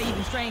way to play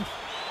even strength.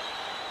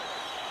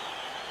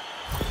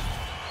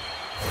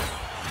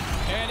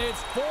 And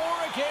it's 4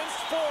 against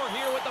 4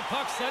 here with the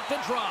puck set to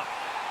drop.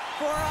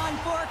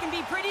 4-on-4 can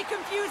be pretty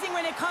confusing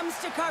when it comes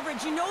to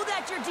coverage. You know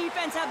that your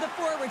defense have the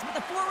forwards, but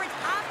the forwards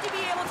have to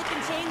be able to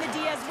contain the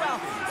D as well.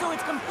 So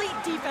it's complete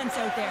defense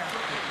out there.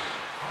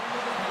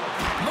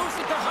 Moves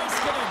it to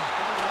Heiskanen.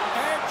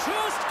 And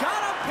just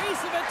got a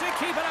piece of it to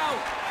keep it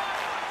out.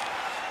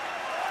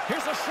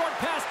 Here's a short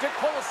pass to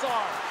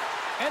Kolesar.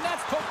 And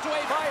that's poked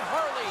away by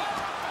Harley.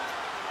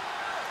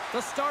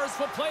 The Stars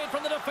will play it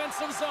from the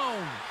defensive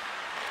zone.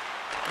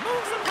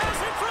 Moves the pass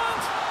in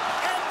front.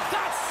 And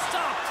that's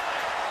stopped.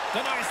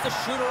 Denies the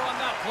shooter on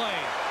that play.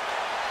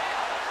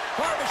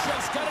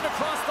 Barbashev's got it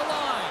across the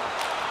line.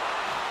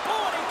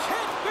 Oh, and he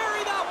can't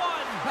bury that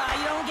one.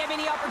 You don't get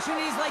many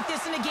opportunities like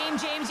this in a game,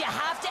 James. You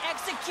have to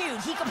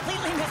execute. He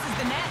completely misses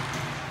the net.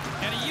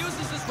 And he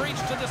uses his reach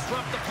to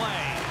disrupt the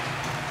play.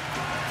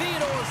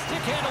 Theodore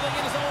stick handling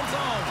in his own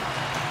zone.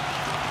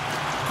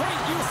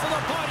 Great use of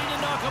the body to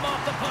knock him off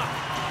the puck.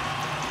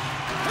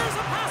 Here's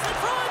a pass in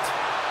front.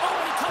 Oh,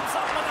 and he comes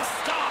up with a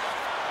stop.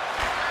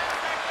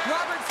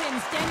 Robertson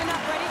standing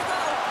up, ready to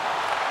go.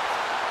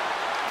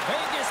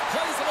 Vegas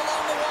plays it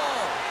along the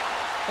wall.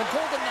 The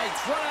Golden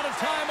Knights run out of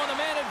time on the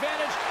man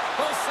advantage.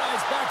 Both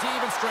sides back to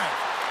even strength.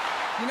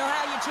 You know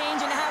how you change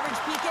an average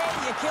PK?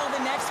 You kill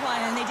the next one,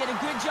 and they did a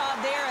good job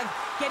there of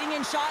getting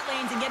in shot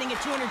lanes and getting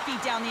it 200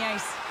 feet down the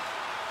ice.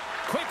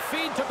 Quick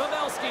feed to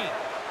Pavelski.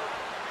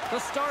 The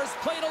Stars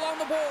played along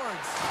the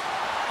boards.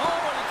 Oh,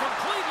 and he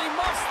completely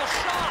muffs the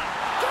shot.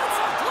 Gets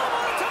a glove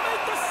on it to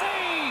make the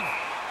save.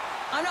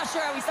 I'm not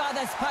sure how we saw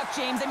this puck,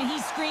 James. I mean,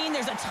 he's screened,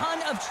 there's a ton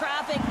of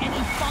traffic, and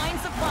he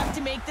finds the puck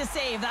to make the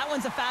save. That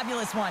one's a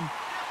fabulous one.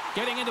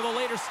 Getting into the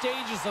later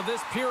stages of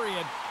this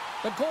period,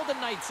 the Golden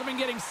Knights have been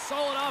getting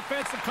solid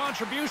offensive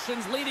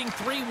contributions, leading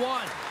 3-1.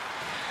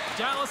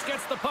 Dallas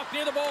gets the puck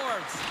near the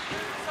boards.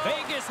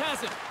 Vegas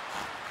has it.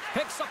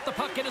 Picks up the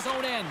puck in his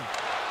own end.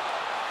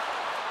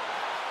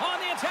 On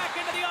the attack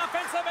into the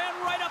offensive end,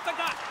 right up the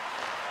gut.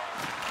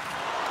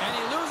 And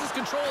he loses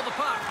control of the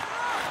puck.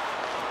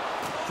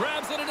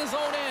 Grabs it in his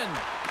own end.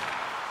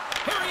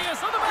 Here he is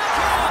on the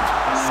backhand.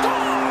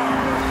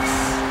 Scores!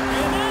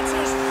 And that's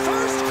his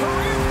first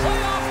career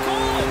playoff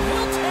goal, and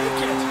he'll take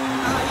it.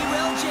 He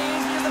will,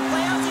 James, because the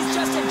playoffs is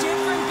just a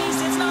different beast.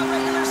 It's not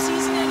regular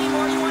season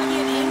anymore. You want to be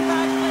an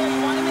impact player.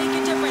 You want to make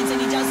a difference, and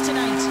he does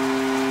tonight.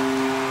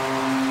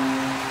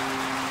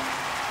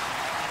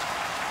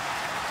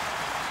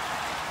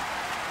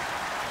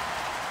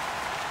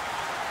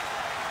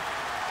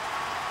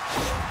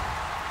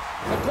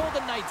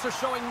 Are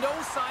showing no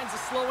signs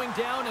of slowing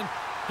down, and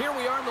here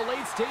we are in the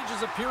late stages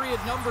of period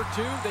number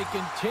 2. They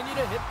continue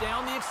to hit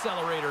down the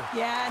accelerator.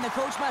 Yeah, and the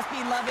coach must be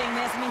loving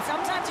this. I mean,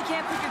 sometimes you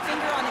can't put your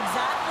finger on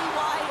exactly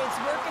why it's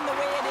working the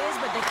way it is,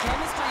 but the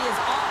chemistry is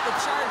off the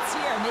charts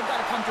here, and they've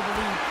got a comfortable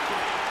lead.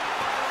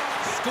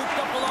 Scooped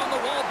up along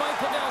the wall by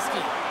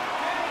Pavelski.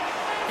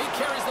 He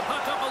carries the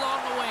puck up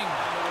along the wing.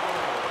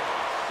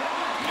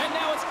 And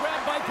now it's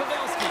grabbed by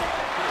Pavelski.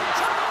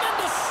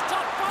 Tremendous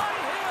stop by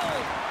Hill.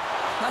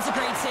 That's a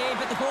great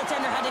save, but the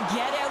goaltender had to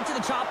get out to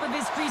the top of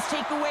his crease,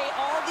 take away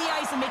all the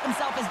ice, and make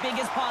himself as big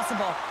as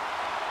possible.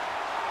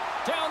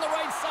 Down the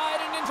right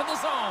side and into the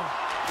zone.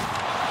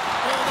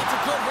 Oh, that's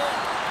a good hit.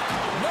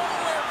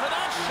 Nowhere for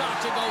that shot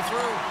to go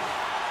through.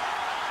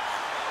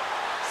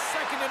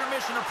 Second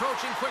intermission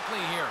approaching quickly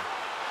here.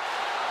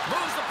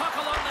 Moves the puck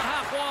along the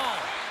half wall.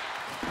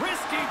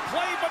 Risky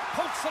play, but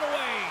pokes it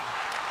away.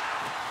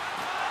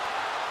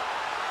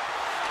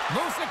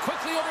 Moves it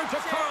quickly over to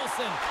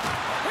Carlson.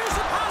 Here's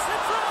a pass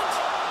in front.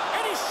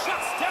 And he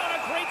shuts down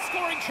a great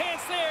scoring chance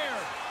there.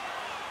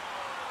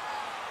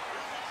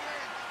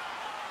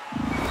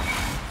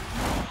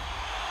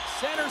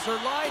 Centers are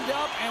lined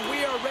up, and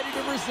we are ready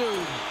to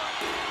resume.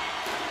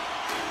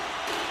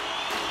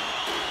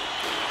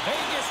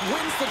 Vegas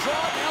wins the draw.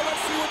 Now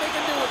let's see what they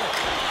can do with it.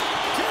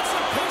 Gets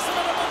a piece of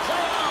it on the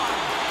play on.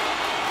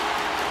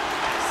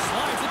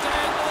 Slides it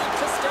diagonally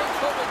to stay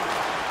moving.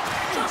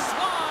 Just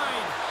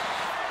wide.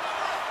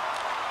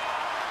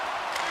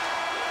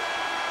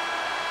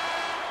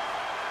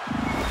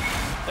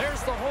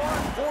 There's the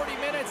horn. 40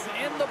 minutes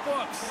in the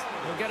books.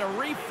 We'll get a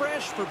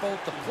refresh for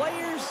both the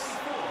players,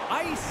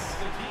 ice.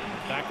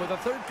 Back with a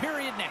third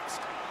period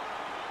next.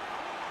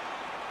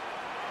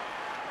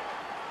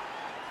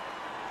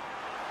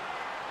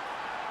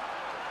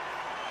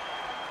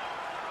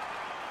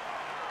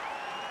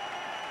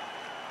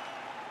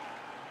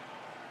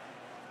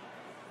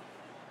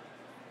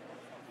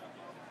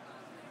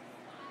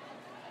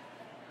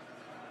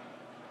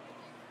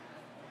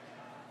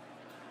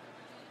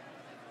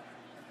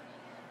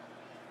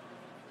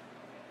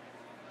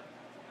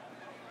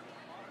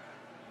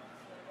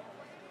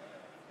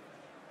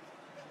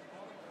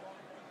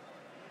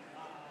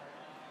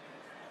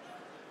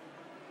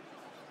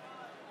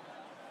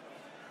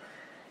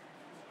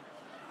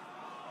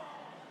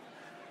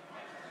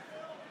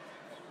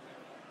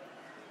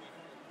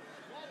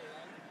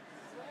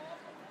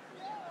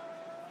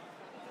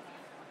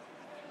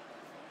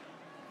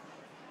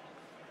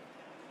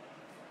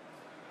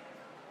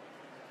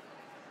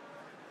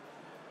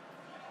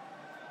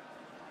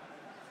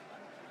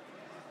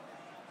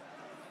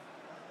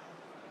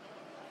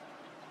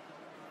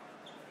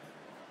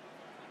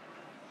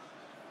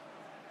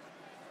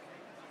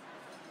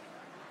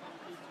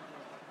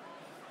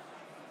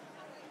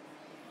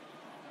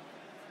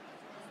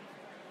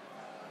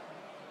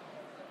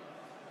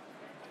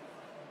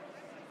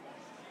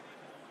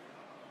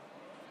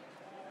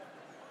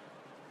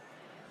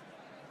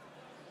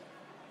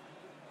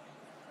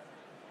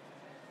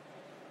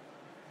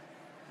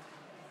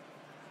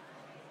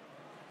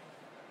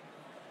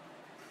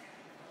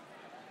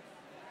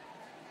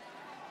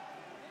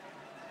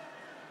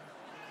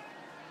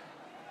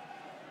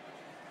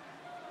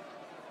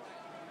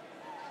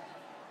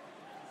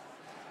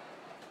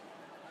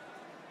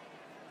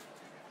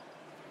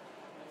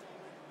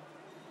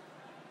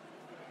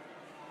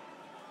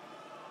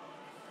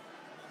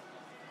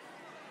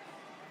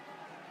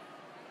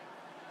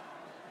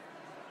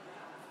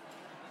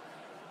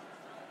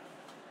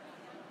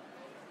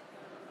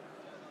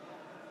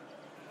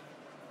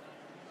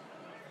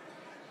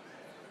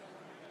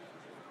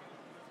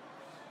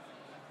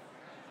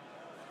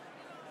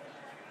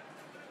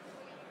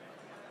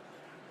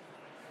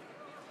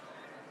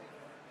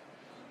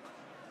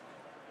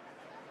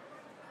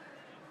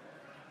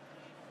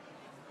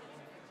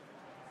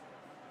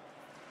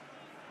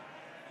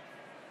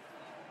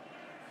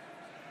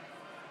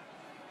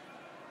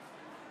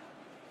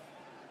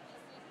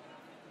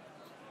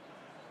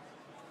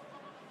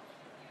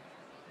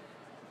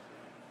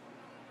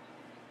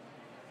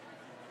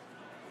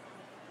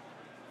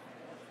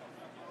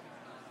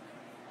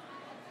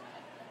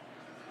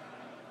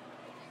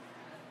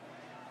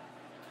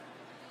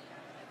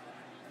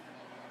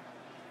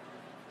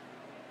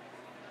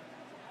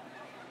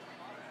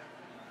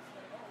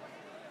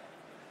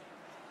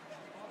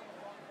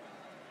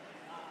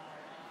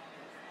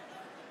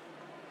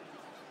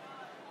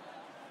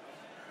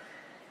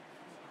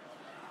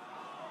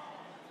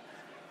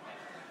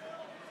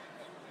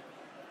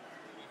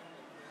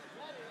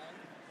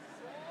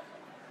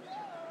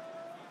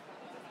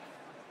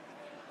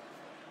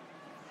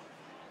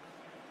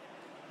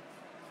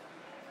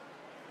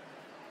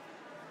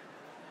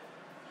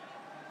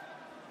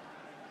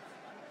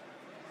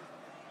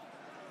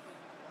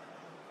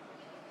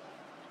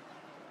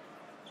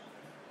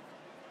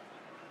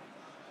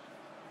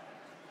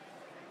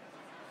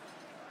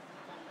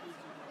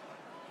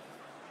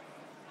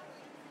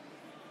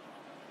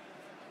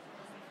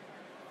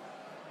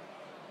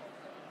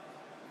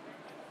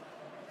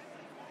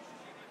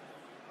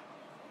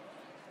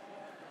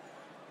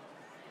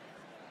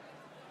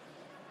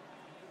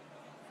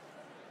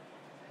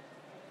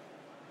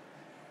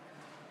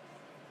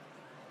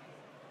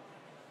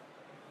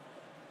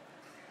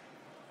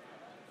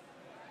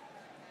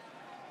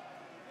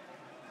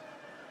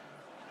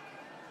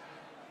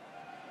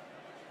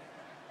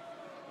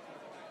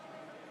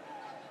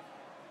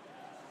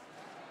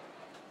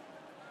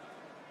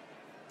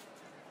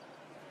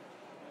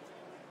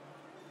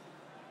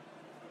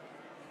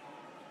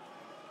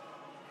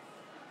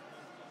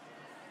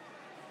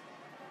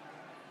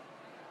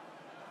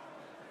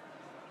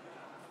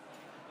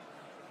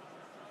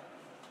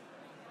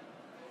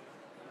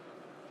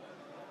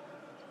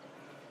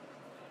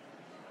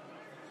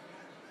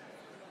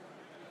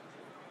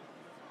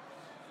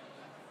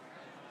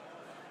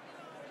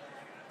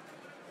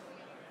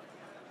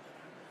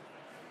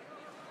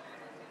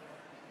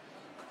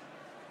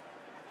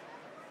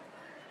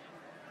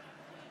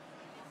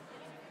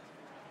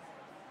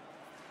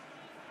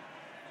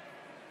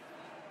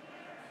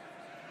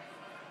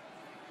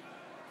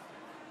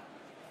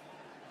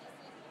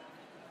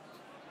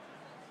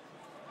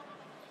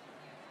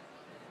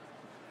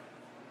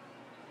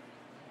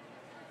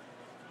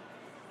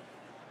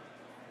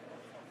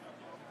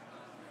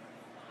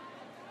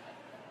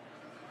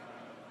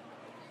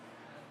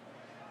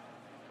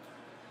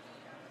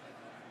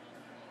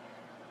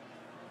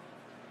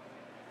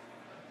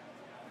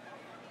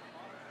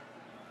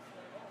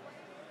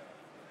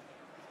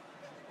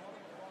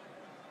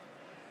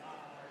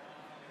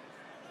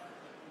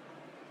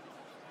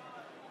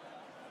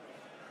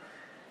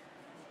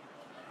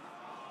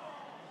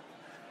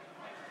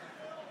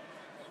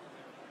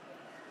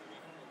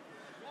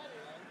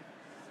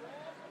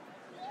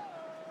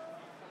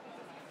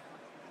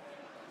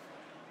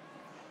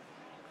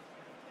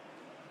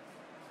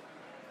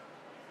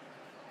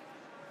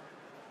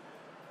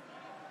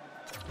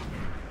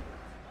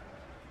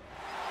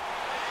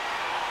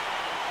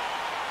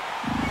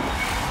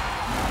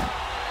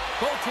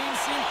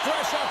 seem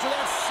fresh after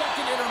that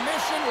second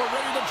intermission. We're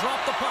ready to drop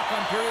the puck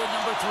on period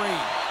number 3.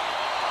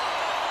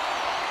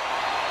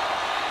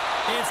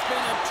 It's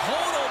been a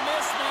total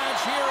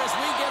mismatch here as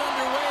we get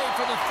underway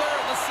for the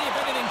third. Let's see if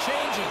anything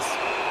changes.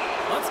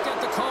 Let's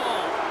get the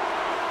call.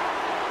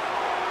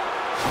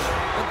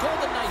 The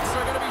Golden Knights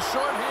are going to be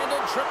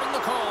shorthanded, tripping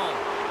the call.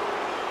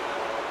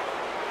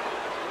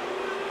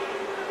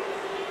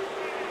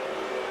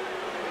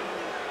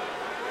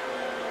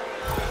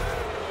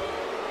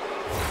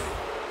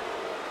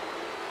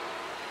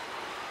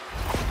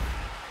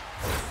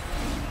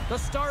 The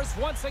Stars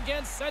once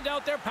again send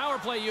out their power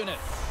play unit.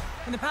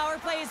 When the power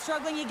play is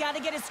struggling, you got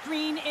to get a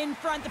screen in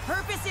front. The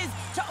purpose is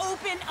to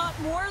open up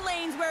more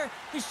lanes where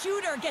the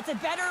shooter gets a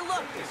better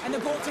look and the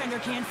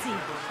goaltender can't see.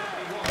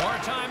 More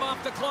time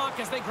off the clock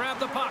as they grab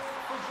the puck.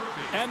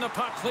 And the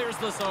puck clears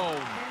the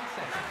zone.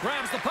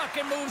 Grabs the puck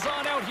and moves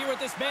on out here with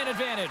this man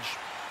advantage.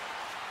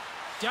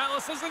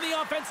 Dallas is in the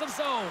offensive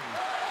zone.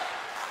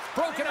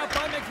 Broken up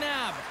by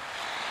McNabb.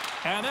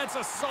 And that's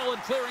a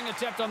solid clearing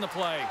attempt on the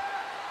play.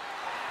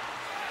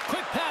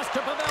 Quick pass to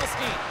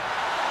Pavelski.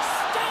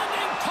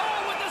 Standing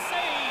tall with the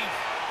save.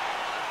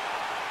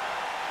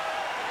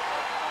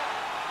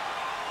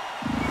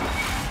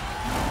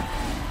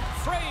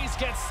 Fraze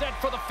gets set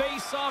for the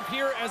face-off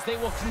here as they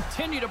will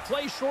continue to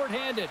play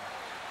shorthanded.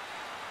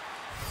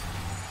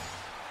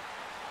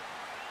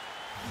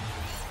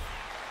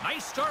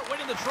 Nice start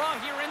winning the draw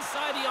here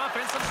inside the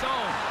offensive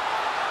zone.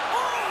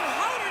 Oh,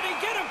 how did he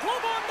get a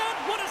glove on that?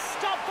 What a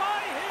stop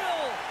by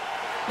Hill.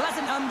 Well, that's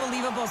an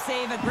unbelievable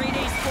save. A grade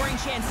A scoring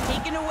chance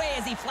taken away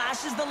as he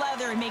flashes the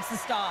leather and makes the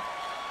stop.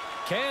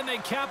 Can they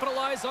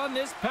capitalize on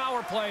this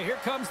power play? Here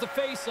comes the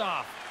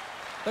face-off.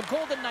 The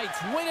Golden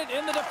Knights win it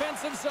in the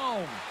defensive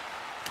zone.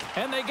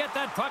 And they get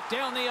that puck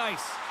down the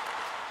ice.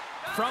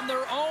 From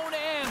their own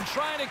end,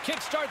 trying to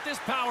kickstart this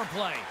power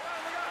play.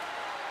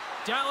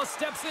 Dallas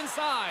steps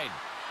inside.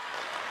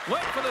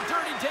 Went for the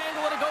dirty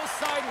dangle and it goes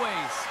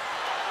sideways.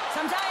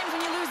 Sometimes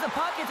when you lose the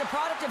puck, it's a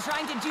product of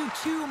trying to do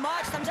too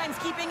much. Sometimes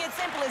keeping it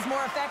simple is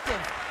more effective.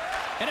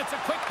 And it's a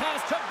quick pass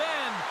to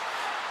Ben.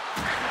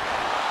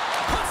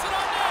 Puts it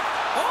on net.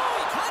 Oh,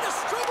 he kind of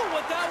struggled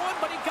with that one,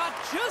 but he got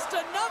just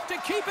enough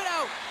to keep it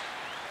out.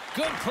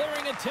 Good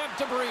clearing attempt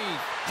to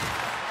breathe.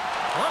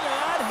 Look at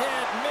that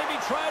hit. Maybe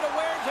try to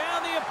wear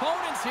down the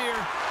opponents here.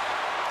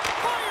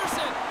 Fires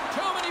it.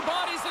 Too many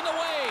bodies in the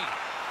way.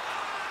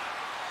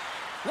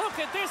 Look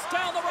at this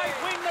down the right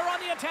wing. They're on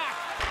the attack.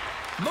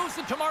 Moves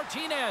it to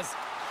Martinez.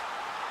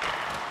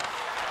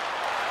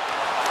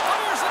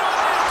 Fires it on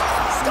net.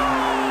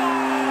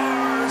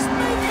 Stars!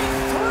 Making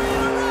 3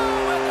 in a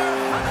row, and they're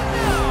humming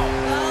now.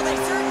 Well, they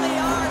certainly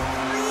are.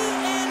 3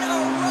 in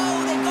a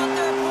row. They've got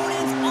their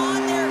opponents on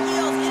their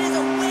heels. It is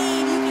a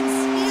wave. You can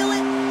feel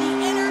it. The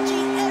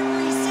energy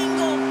every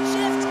single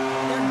shift.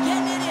 They're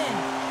getting it in.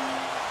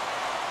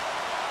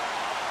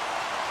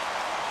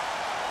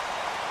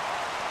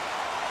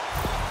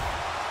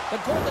 The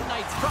Golden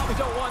Knights probably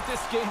don't want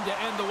this game to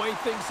end the way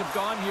things have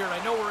gone here.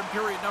 I know we're in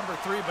period number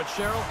 3, but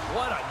Cheryl,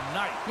 what a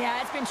night. Yeah,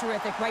 it's been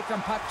terrific right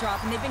from puck drop,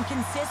 and they've been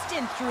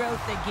consistent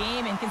throughout the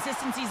game, and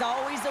consistency is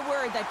always a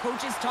word that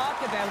coaches talk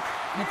about.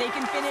 And if they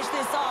can finish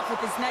this off with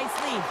this nice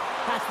lead,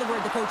 that's the word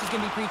the coach is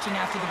going to be preaching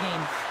after the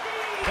game.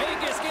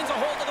 Vegas gains a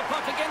hold of the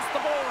puck against the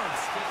boards.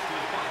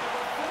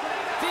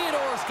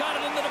 Theodore's got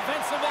it in the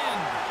defensive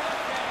end.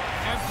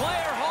 And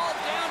player hauled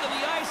down to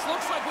the ice.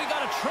 Looks like we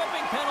got a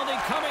tripping penalty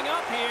coming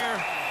up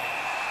here.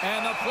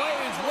 And the play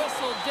is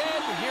whistled dead.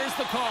 Here's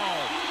the call.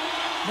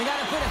 They got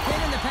to put a pin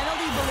in the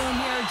penalty balloon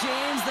here,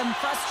 James. The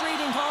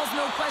frustrating calls,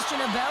 no question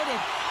about it.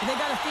 And they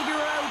got to figure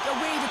out a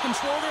way to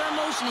control their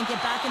emotion and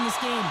get back in this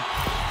game.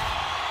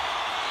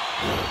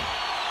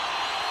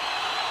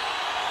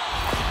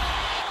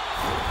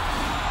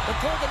 The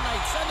Golden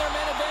Knights send their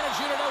man advantage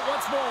unit out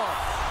once more.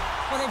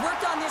 Well, they've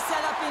worked on this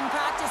setup in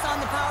practice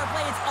on the power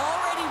play. It's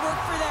already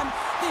worked for them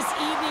this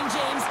evening,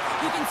 James.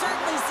 You can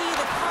certainly see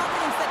the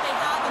confidence that they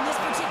have in this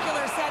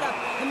particular setup.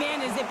 The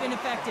man has been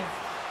effective.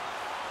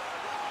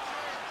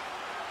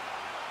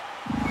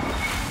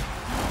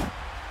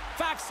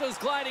 Faxa's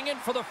gliding in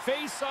for the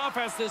face-off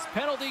as this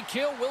penalty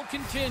kill will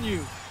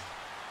continue.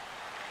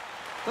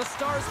 The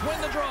Stars win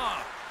the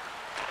draw.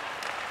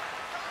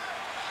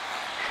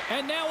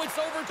 And now it's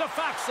over to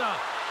Faxa.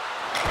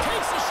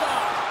 Takes a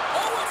shot.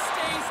 Oh, it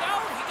stays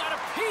out. He got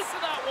a piece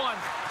of that one.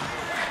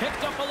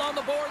 Picked up along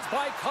the boards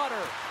by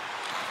Cutter.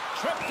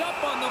 Tripped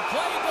up on the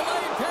play.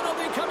 Delayed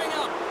penalty coming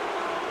up.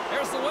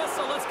 There's the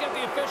whistle. Let's get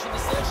the official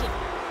decision.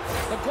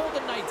 The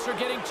Golden Knights are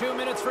getting 2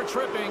 minutes for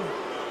tripping.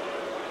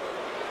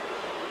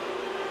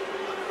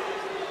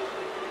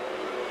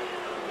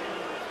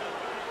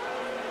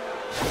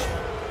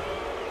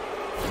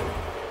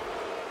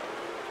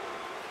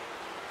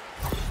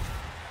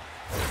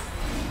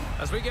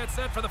 As we get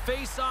set for the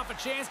face-off, a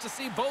chance to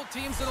see both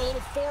teams in a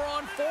little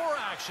 4-on-4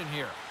 action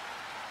here.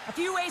 A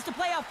few ways to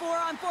play a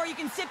 4-on-4. You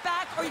can sit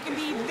back or you can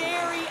be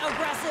very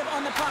aggressive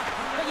on the puck.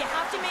 But you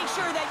have to make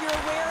sure that you're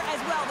aware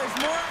as well. There's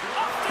more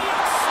Off the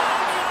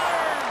outside of the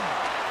iron!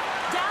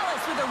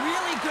 Dallas with a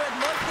really good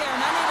look there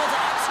and unable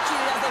to execute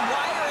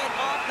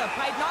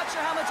pipe. Not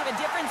sure how much of a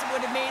difference it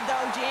would have made,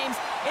 though, James.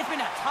 It's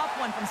been a tough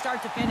one from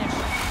start to finish.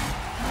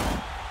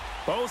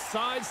 Both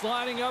sides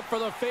lining up for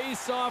the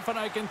face-off, and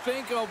I can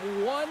think of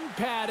one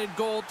padded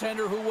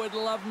goaltender who would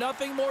love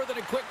nothing more than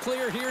a quick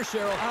clear here,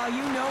 Cheryl. Oh,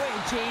 you know it,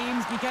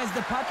 James, because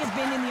the puck has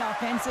been in the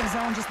offensive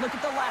zone. Just look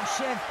at the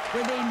last shift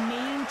where they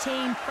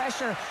maintained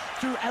pressure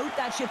throughout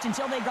that shift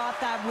until they got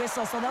that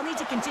whistle. So they'll need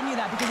to continue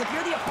that, because if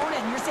you're the opponent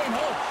and you're saying,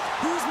 hey,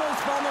 who's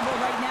most vulnerable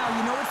right now?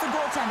 You know it's the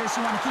goaltenders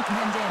who want to keep them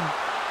hemmed in.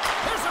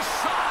 There's a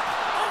shot!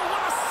 Oh,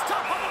 what a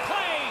stop on the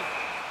play!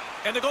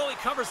 And the goalie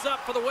covers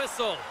up for the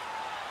whistle.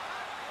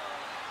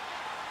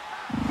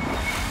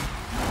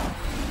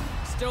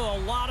 Still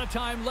a lot of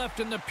time left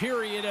in the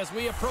period as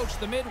we approach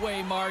the midway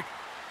mark.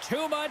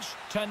 Too much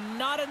to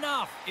not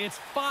enough. It's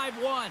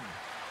 5-1.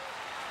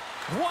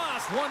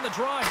 Wasp won the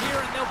draw here,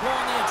 and they'll go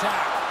on the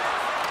attack.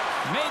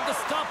 Made the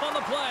stop on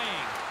the play.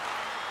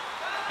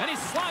 And he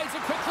slides it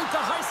quickly to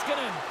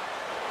Heiskanen.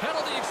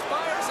 Penalty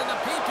expires, and the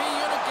PP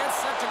unit gets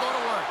set to go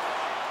to work.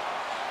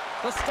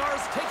 The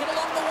Stars take it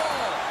along the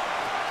wall.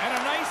 And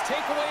a nice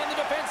takeaway in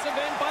the defensive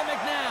end by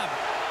McNabb.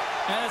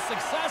 And a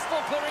successful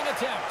clearing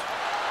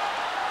attempt.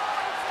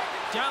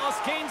 Dallas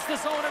gains the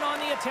zone and on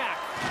the attack.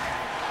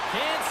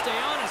 Can't stay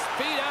on his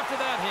feet after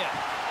that hit.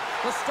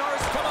 The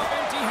Stars come up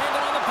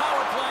empty-handed on the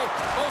power play.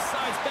 Both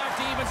sides back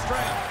to even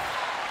strength.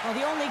 Well,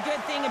 the only good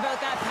thing about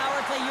that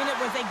power play unit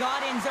was they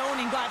got in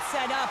zone and got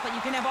set up. But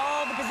you can have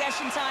all the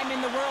possession time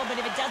in the world,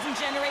 but if it doesn't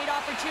generate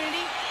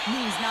opportunity, it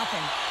means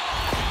nothing.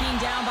 Being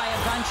down by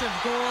a bunch of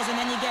goals, and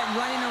then you get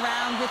running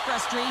around with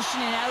frustration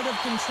and out of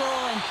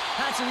control, and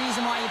that's the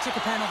reason why you took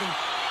a penalty.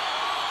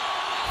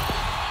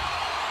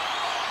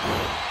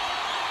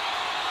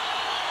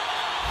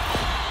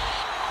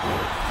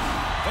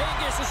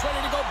 Is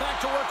ready to go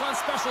back to work on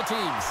special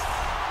teams.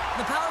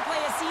 The power play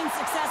has seen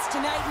success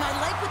tonight, and I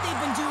like what they've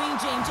been doing,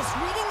 James. Just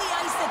reading the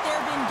ice that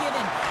they've been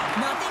given.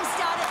 Nothing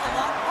static, a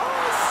lot.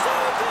 Oh,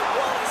 saved it!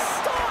 What a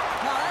stop!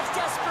 Now that's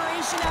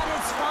desperation at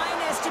its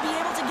finest, to be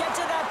able to get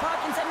to that puck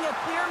and sending a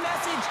clear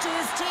message to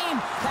his team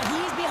that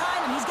he's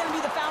behind him. He's going to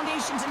be the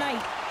foundation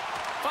tonight.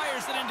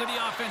 Fires it into the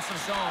offensive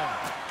zone.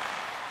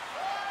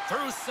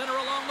 Through center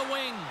along the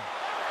wing.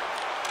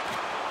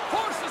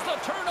 Forces the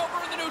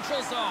turnover in the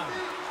neutral zone.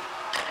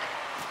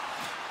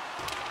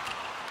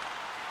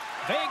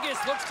 Vegas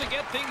looks to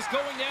get things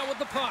going now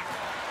with the puck.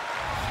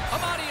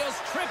 Amadio's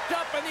tripped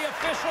up, and the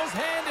official's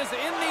hand is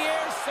in the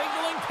air,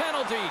 signaling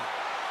penalty.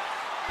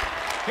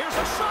 Here's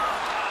a shot.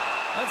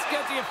 Let's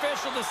get the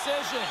official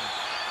decision.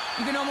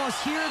 You can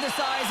almost hear the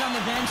sighs on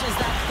the bench as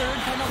that third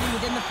penalty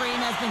within the frame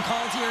has been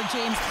called here,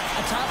 James.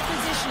 A tough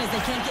position as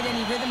they can't get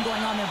any rhythm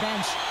going on their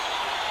bench.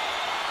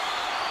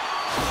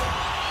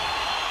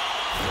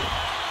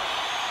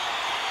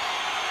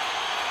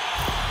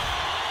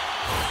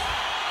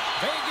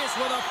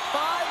 With a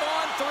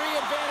 5-on-3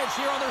 advantage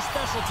here on their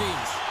special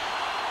teams.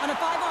 On a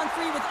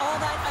 5-on-3 with all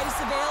that ice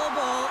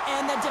available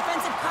and the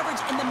defensive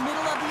coverage in the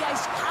middle of the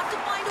ice, you have to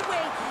find a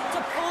way to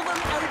pull them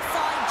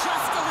outside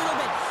just a little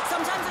bit.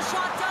 Sometimes a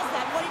shot does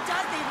that. What it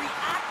does, they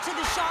react to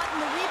the shot and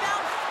the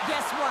rebound.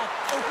 Guess what?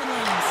 Open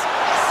lanes.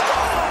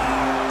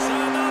 So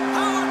the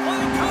power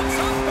play comes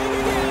up big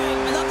again.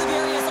 I love the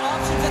various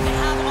options that they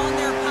have on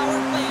their power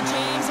play,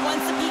 James.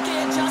 Once the PK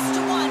adjusts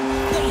to one,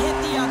 they hit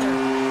the other.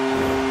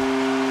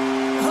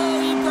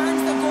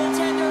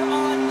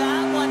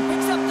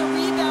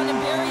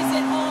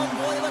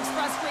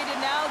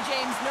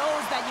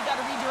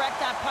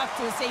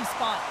 To a safe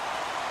spot.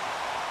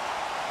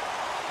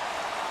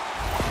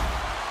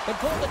 The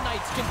Golden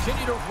Knights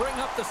continue to ring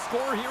up the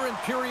score here in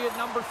period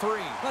number 3.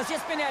 Well, it's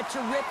just been a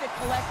terrific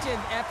collective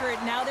effort.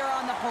 Now they're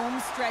on the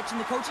home stretch, and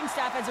the coaching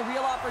staff has a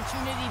real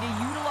opportunity to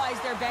utilize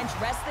their bench,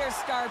 rest their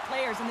star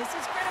players, and this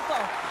is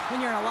critical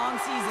when you're in a long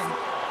season.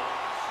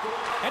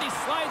 And he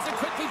slides it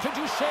quickly to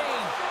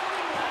Duchesne.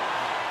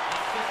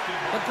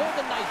 The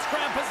Golden Knights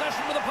grab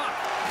possession with the puck.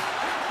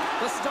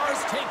 The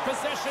Stars take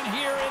possession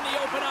here in the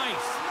open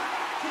ice.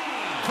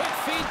 Quick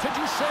feed to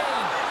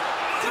Duchesne.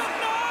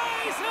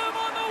 Denies him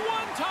on the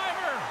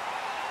one-timer.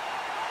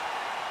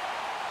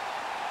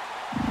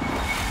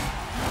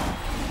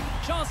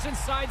 Johnston's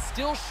side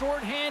still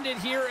short-handed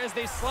here as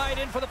they slide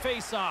in for the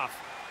face-off.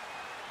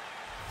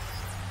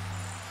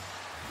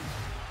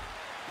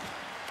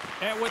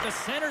 And with the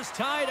centers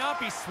tied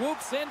up, he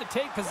swoops in to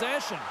take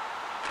possession.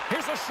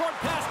 Here's a short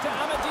pass to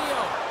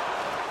Amadio.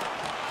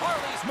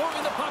 Harley's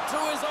moving the puck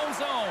through his own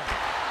zone.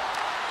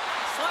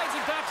 Slides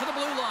it back to the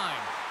blue line.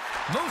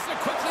 Moves it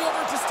quickly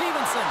over to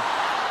Stevenson.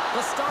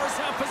 The Stars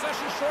have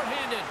possession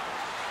shorthanded.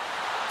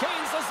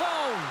 Gains the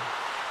zone.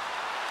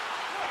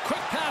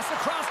 Quick pass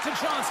across to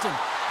Johnston.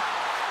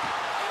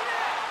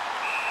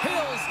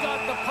 Hill's got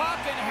the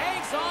puck and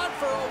hangs on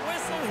for a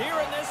whistle here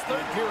in this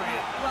third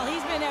period. Well,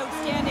 he's been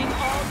outstanding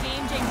all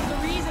game, James. The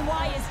reason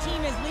why his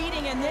team is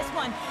leading in this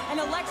one, and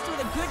elects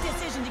with a good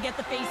decision to get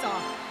the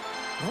face-off.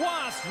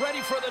 Wasp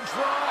ready for the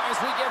draw as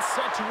we get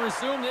set to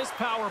resume this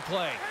power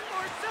play.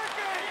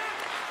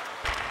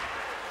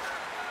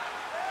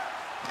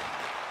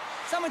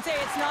 Some would say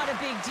it's not a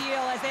big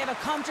deal as they have a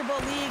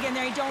comfortable league and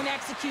they don't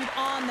execute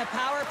on the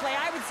power play.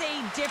 I would say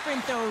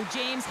different though,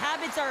 James.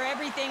 Habits are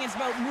everything. It's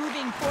about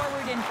moving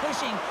forward and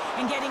pushing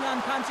and getting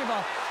uncomfortable.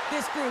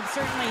 This group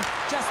certainly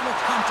just looks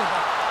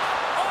comfortable.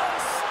 Oh,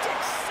 stick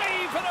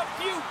save and a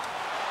beaut!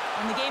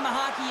 In the game of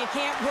hockey, you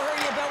can't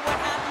worry about what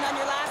happened on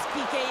your last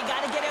PK. You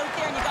got to get out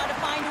there and you got to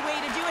find a way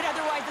to do it.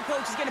 Otherwise, the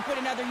coach is going to put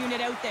another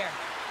unit out there.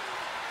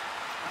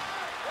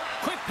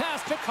 Quick pass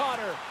to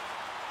Cotter.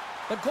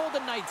 The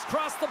Golden Knights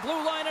cross the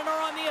blue line and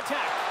are on the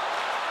attack.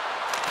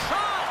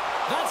 Shot!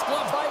 That's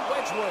gloved by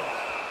Wedgwood.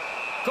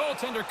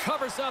 Goaltender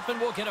covers up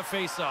and will get a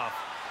face-off.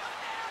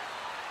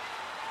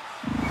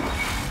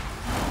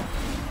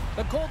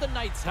 The Golden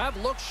Knights have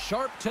looked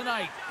sharp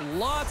tonight.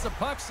 Lots of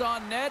pucks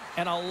on net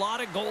and a lot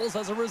of goals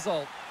as a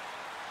result.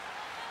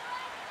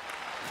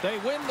 They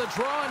win the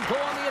draw and go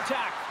on the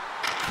attack.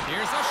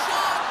 Here's a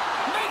shot!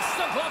 Makes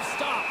the glove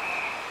stop.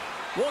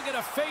 We'll get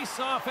a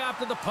face-off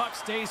after the puck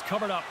stays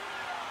covered up.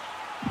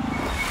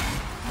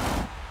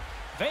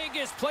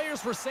 Vegas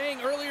players were saying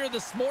earlier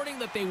this morning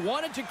that they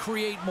wanted to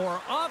create more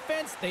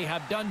offense. They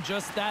have done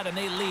just that, and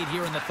they lead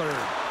here in the third.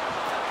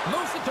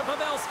 Moves it to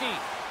Pavelski.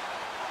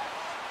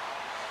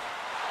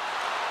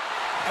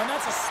 And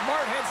that's a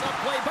smart heads-up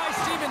play by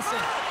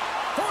Stevenson.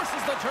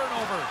 Forces the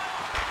turnover.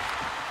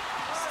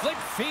 Slick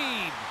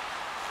feed.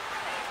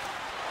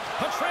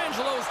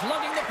 Petrangelo's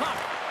lugging the puck.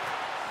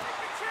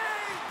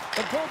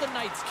 The Golden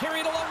Knights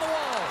carried along the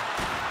wall.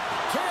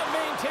 Can't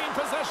maintain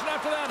possession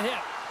after that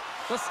hit.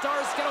 The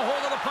Stars get a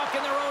hold of the puck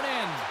in their own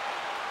end.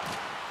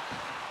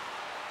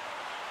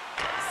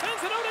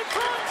 Sends it out in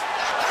front.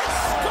 And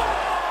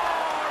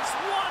scores!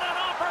 What an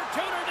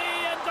opportunity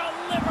and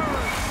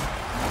delivers!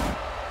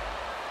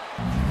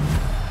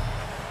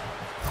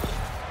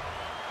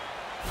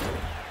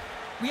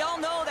 We all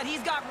know that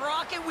he's got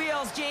rocket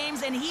wheels,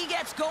 James, and he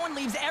gets going,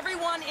 leaves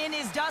everyone in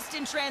his dust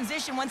in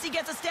transition. Once he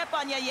gets a step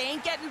on you, you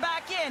ain't getting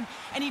back in,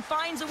 and he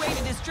finds a way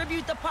to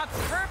distribute the puck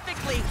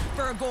perfectly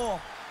for a goal.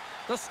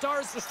 The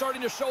Stars are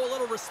starting to show a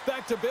little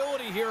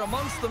respectability here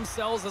amongst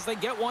themselves as they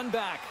get one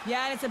back.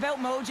 Yeah, and it's about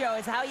mojo.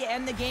 It's how you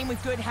end the game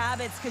with good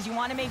habits because you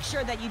want to make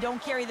sure that you don't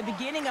carry the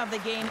beginning of the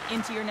game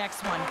into your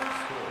next one.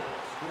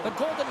 The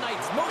Golden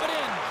Knights move it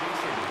in.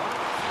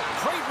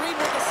 Great read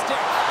with the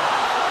stick.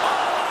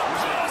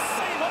 Oh,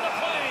 save on the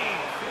play.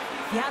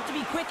 You have to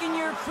be quick in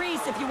your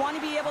crease if you want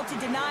to be able to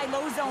deny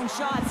low zone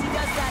shots. He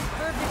does that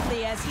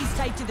perfectly as he's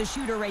tight to the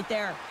shooter right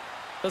there.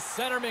 The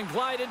centermen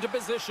glide into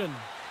position.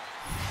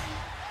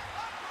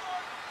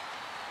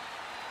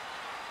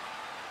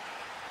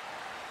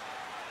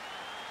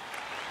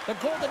 The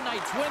Golden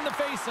Knights win the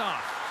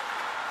faceoff.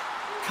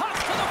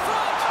 Cuts to the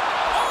front.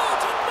 Oh,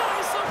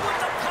 denies him with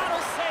the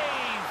paddle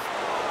save.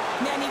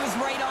 Man, he was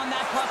right on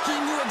that puck. He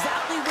knew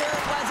exactly where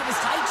it was. It was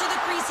tight to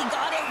the crease. He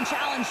got out and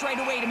challenged right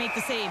away to make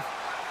the save.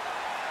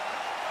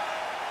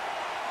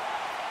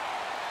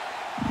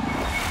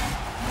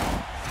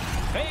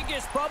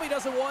 Vegas probably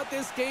doesn't want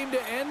this game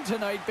to end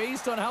tonight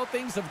based on how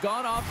things have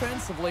gone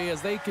offensively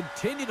as they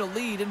continue to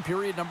lead in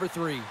period number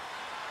 3.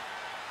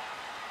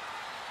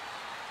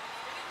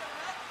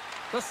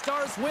 The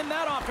Stars win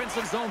that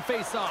offensive zone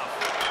faceoff.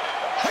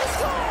 He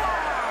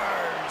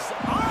scores!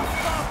 Off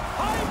the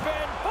pipe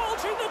and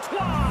bulging the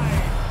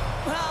twine.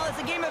 Well, it's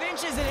a game of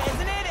inches, isn't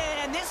it?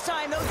 And this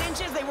time, those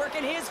inches, they work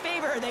in his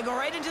favor. They go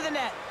right into the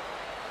net.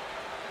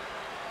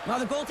 Well,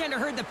 the goaltender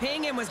heard the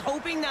ping and was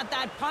hoping that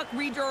that puck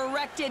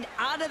redirected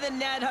out of the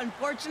net.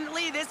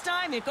 Unfortunately, this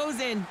time, it goes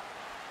in.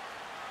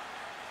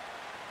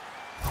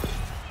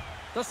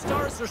 The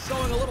Stars are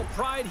showing a little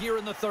pride here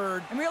in the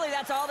third. And really,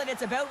 that's all that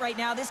it's about right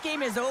now. This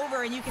game is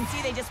over, and you can see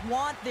they just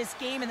want this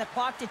game and the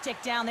clock to tick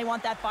down. They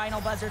want that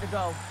final buzzer to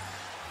go.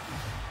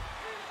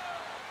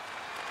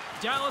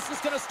 Dallas is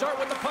going to start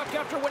with the puck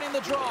after winning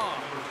the draw.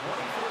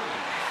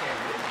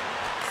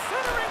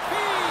 Centering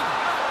feed,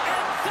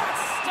 and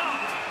that's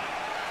stopped.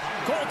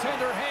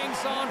 Goaltender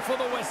hangs on for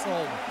the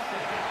whistle.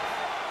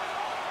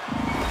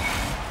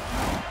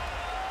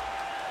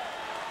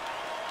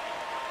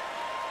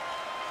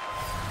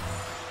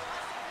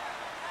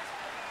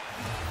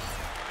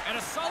 And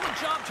a solid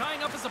job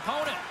tying up his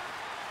opponent.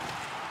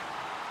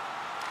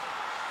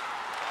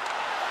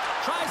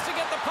 Tries to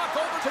get the puck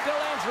over to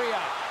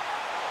Dellandrea.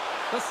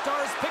 The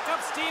Stars pick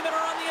up steam and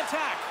are on the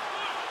attack.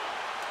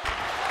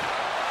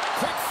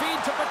 Quick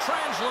feed to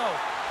Petrangelo.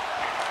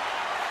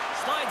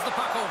 Slides the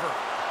puck over.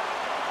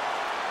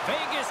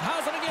 Vegas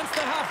has it against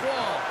the half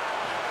wall.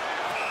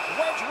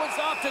 Wedgwood's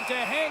opted to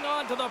hang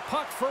on to the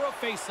puck for a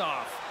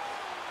face-off.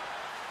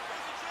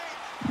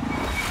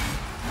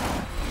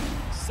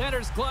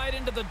 Centers glide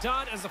into the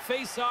dot as a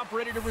face-off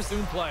ready to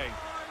resume play.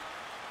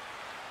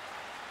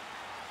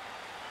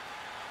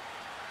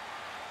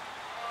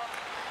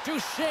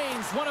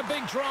 Duchesne's won a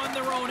big draw in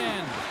their own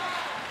end.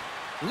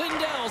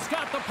 Lindell's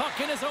got the puck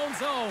in his own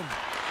zone.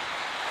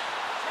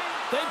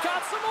 They've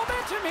got some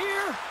momentum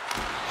here.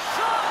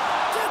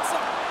 Shot! Gets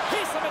a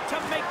piece of it to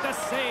make the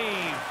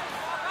save.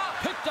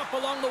 Picked up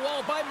along the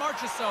wall by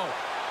Marchessault.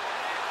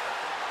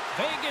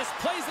 Vegas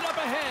plays it up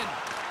ahead.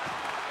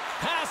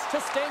 Pass to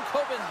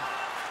Stankoven.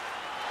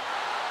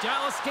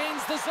 Dallas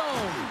gains the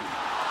zone.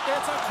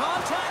 It's a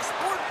contact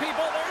sport,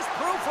 people. There's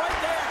proof right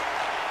there.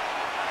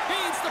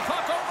 Feeds the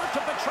puck over to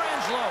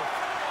Pietrangelo.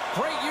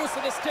 Great use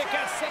of the stick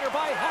at center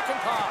by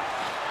Hackenpah.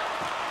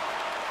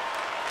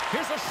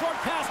 Here's a short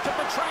pass to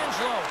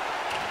Pietrangelo.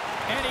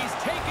 And he's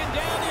taken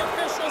down. The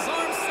official's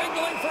arm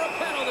signaling for a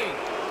penalty.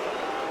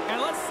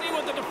 And let's see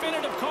what the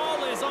definitive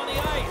call is on the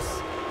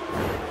ice.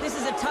 This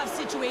is a tough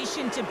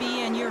situation to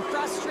be in. You're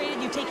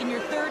frustrated. You've taken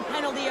your third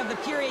penalty of the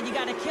period. You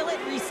got to kill it,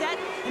 reset,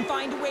 and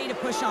find a way to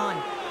push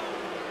on.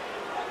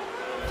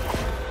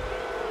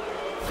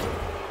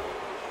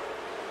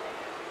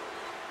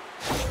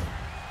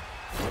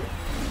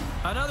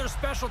 Another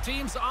special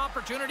teams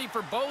opportunity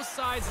for both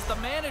sides as the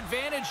man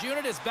advantage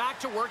unit is back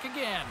to work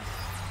again.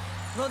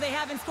 Though they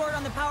haven't scored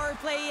on the power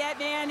play yet,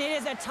 man, it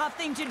is a tough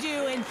thing to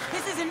do, and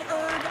this is an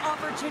earned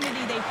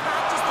opportunity. They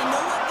practice, they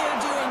know what they're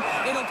doing.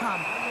 It'll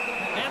come.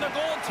 And the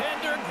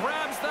goaltender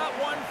grabs that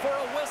one for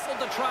a whistle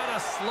to try to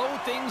slow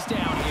things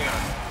down here.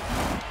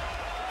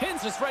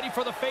 Hintz is ready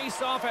for the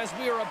face-off as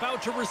we are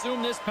about to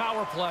resume this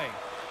power play.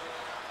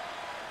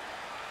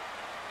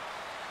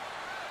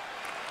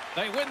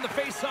 They win the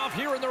face-off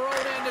here in their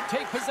own end and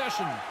take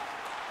possession.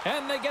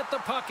 And they get the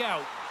puck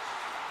out.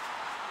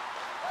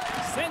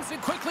 Sends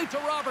it quickly to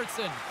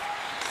Robertson.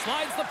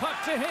 Slides the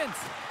puck to Hintz.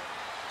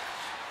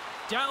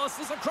 Dallas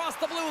is across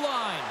the blue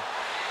line.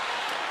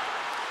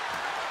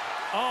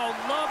 Oh,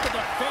 love the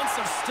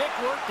defensive stick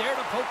work there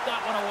to poke that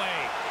one away.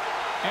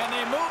 And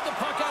they move the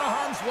puck out of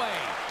harm's way.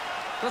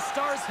 The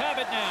Stars have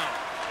it now.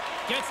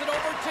 Gets it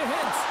over to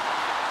Hintz.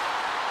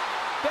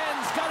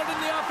 Ben's got it in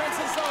the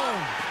offensive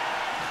zone.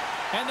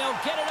 And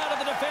they'll get it out of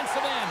the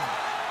defensive end.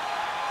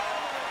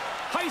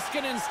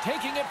 Heiskanen's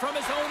taking it from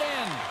his own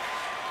end.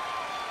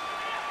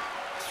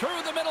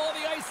 Through the middle of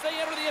the ice, they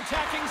enter the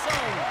attacking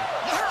zone.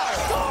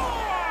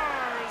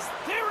 Scores!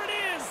 There it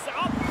is,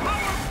 a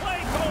power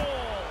play goal.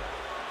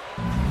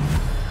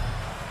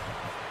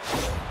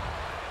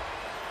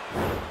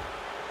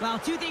 Well,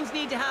 two things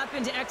need to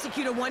happen to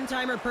execute a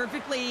one-timer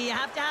perfectly. You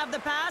have to have the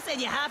pass,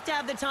 and you have to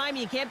have the time.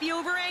 You can't be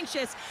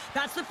over-anxious.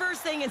 That's the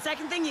first thing. And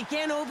second thing, you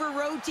can't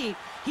over-rotate.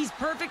 He's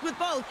perfect with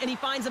both, and he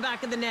finds the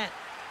back of the net.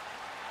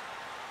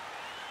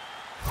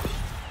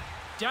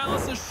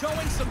 Dallas is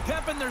showing some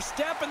pep in their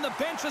step, and the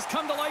bench has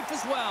come to life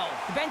as well.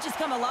 The bench has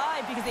come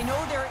alive because they know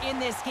they're in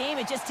this game.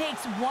 It just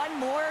takes one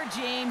more,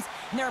 James,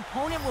 and their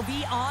opponent will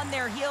be on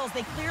their heels.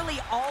 They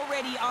clearly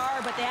already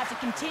are, but they have to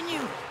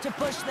continue to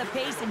push the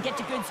pace and get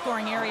to good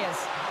scoring areas.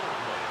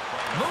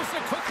 Moves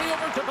it quickly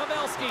over to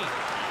Pavelski.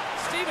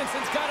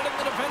 Stevenson's got it in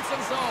the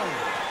defensive zone.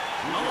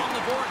 Along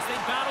the boards, they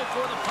battle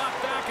for the puck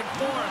back and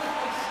forth.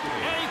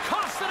 And he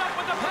coughs it up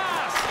with the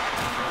pass.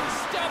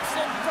 Steps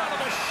in front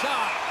of the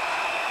shot.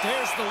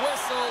 There's the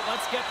whistle.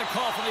 Let's get the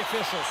call from the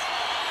officials.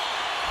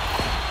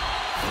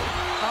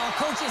 Oh,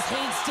 coaches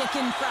hate stick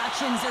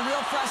infractions. They're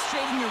real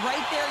frustrating. You're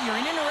right there. You're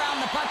in and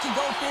around the puck. You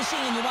go fishing,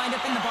 and you wind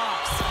up in the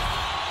box.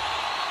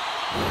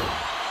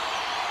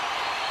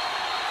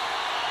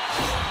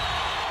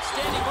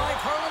 Standing by,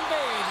 Carlin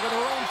Bade with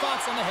her own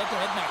thoughts on the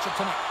head-to-head matchup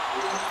tonight.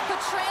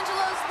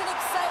 Pietrangelo's been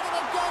exciting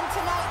again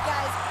tonight,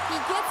 guys. He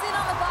gets in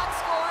on the box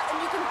score,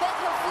 and you can bet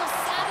he'll feel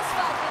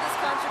satisfied with his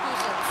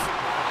contributions.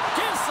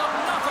 Gives them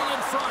nothing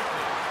in front.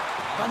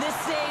 Well, this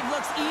save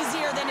looks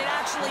easier than it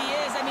actually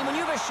is. I mean, when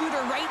you have a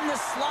shooter right in the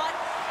slot,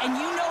 and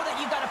you know that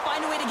you've got to find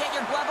a way to get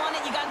your glove on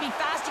it, you got to be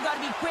fast, you got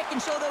to be quick, and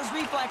show those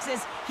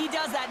reflexes. He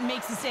does that and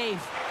makes the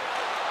save.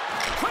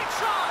 Quick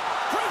shot!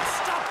 Great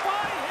stop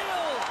by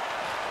Hill!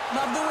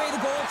 Love the way the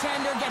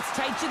goaltender gets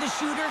tight to the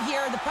shooter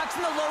here. The puck's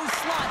in the low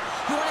slot.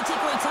 You want to take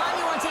away time,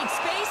 you want to take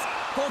space.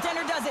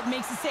 Goaltender does it,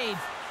 makes the save.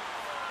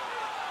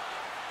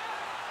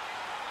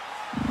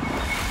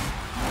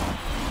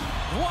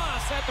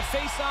 Was at the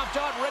face-off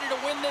dot, ready to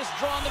win this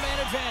draw on the man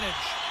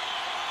advantage.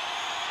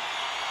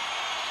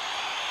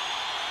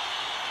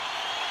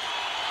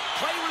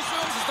 Play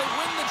resumes as they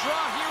win the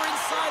draw here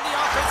inside the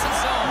offensive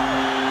zone.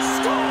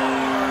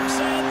 Scores!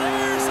 And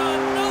there's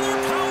another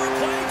power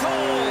play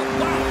goal.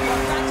 Wow!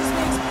 Well, practice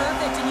makes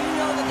perfect, and you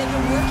know that they've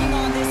been working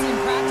on this in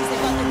practice.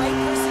 They've got the right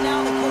personnel,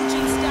 the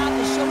coaching staff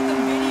has showed them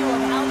video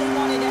of how they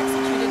want it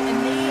executed, and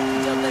they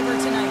deliver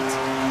tonight.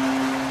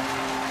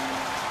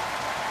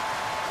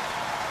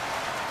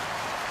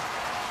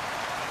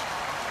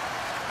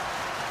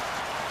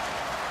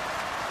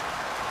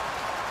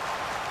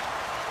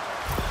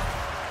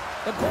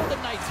 The Golden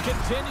Knights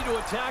continue to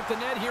attack the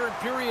net here in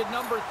period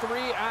number 3,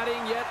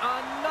 adding yet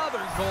another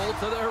goal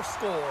to their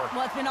score.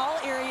 Well, it's been all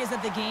areas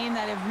of the game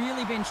that have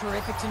really been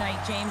terrific tonight,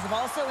 James. I've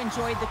also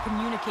enjoyed the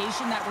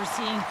communication that we're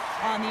seeing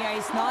on the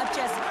ice, not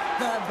just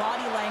the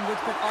body language,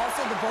 but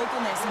also the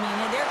vocalness. I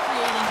mean, they're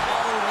creating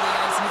all over the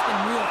ice, and it's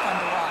been real fun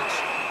to watch.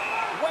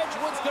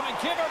 Wedgwood's going to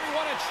give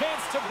everyone a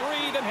chance to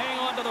breathe and hang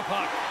on to the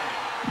puck.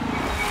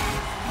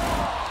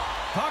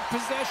 Puck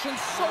possession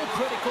so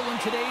critical in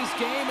today's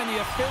game, and the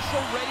official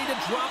ready to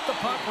drop the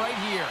puck right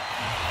here.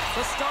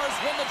 The Stars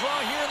win the draw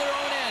here in their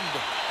own end.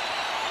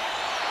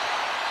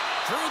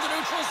 through the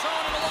neutral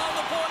zone and along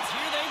the boards.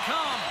 Here they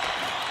come.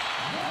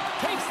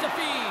 Takes the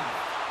feed.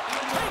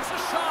 Takes a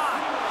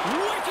shot.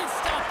 Wicked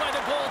stop by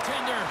the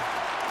goaltender.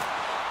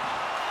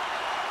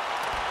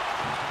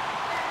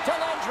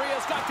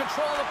 Dellandria's got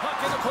control of the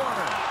puck in the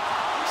corner.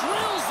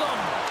 Drills them.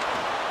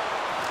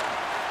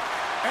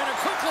 And a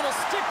quick little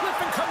stick lift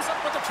and comes up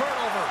with a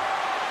turnover.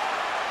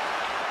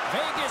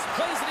 Vegas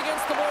plays it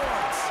against the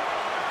boards.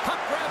 Puck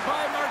grabbed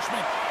by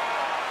Marchment.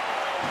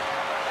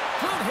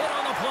 Good hit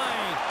on the play.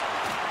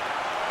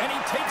 And he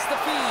takes the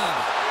feed.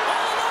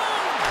 All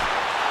alone!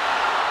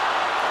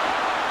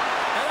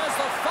 And as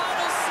the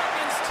final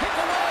seconds tick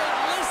away,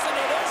 listen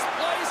to this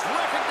place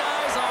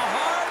recognize a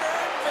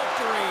hard-earned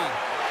victory.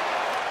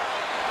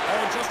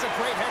 Oh, just a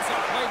great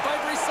heads-up play by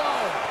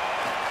Brissot.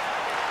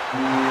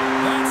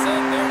 That's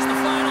it. There's the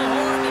final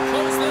horn to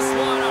close this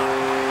one up.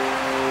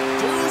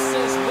 Deuce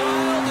is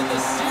wild in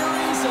the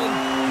series, and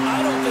I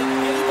don't think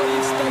anybody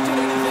expected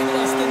anything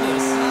less than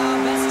this.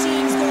 Best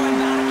teams going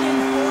back and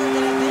forth,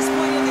 and at this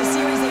point in the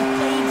series, they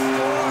played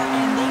four,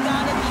 and they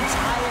got to be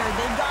tired.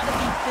 They've got to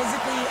be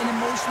physically and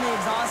emotionally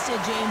exhausted,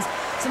 James.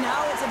 So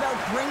now it's about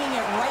bringing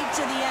it right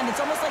to the end. It's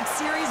almost like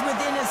series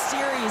within a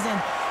series, and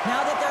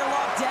now that they're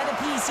locked dead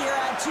apiece here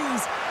at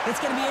 2s, it's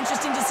going to be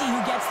interesting to see who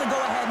gets the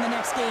go-ahead in the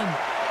next game.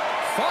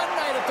 Fun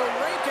night at the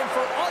rink, and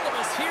for all of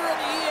us here on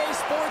the EA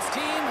Sports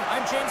team,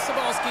 I'm James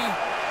Cebulski.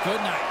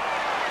 Good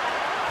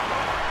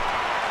night.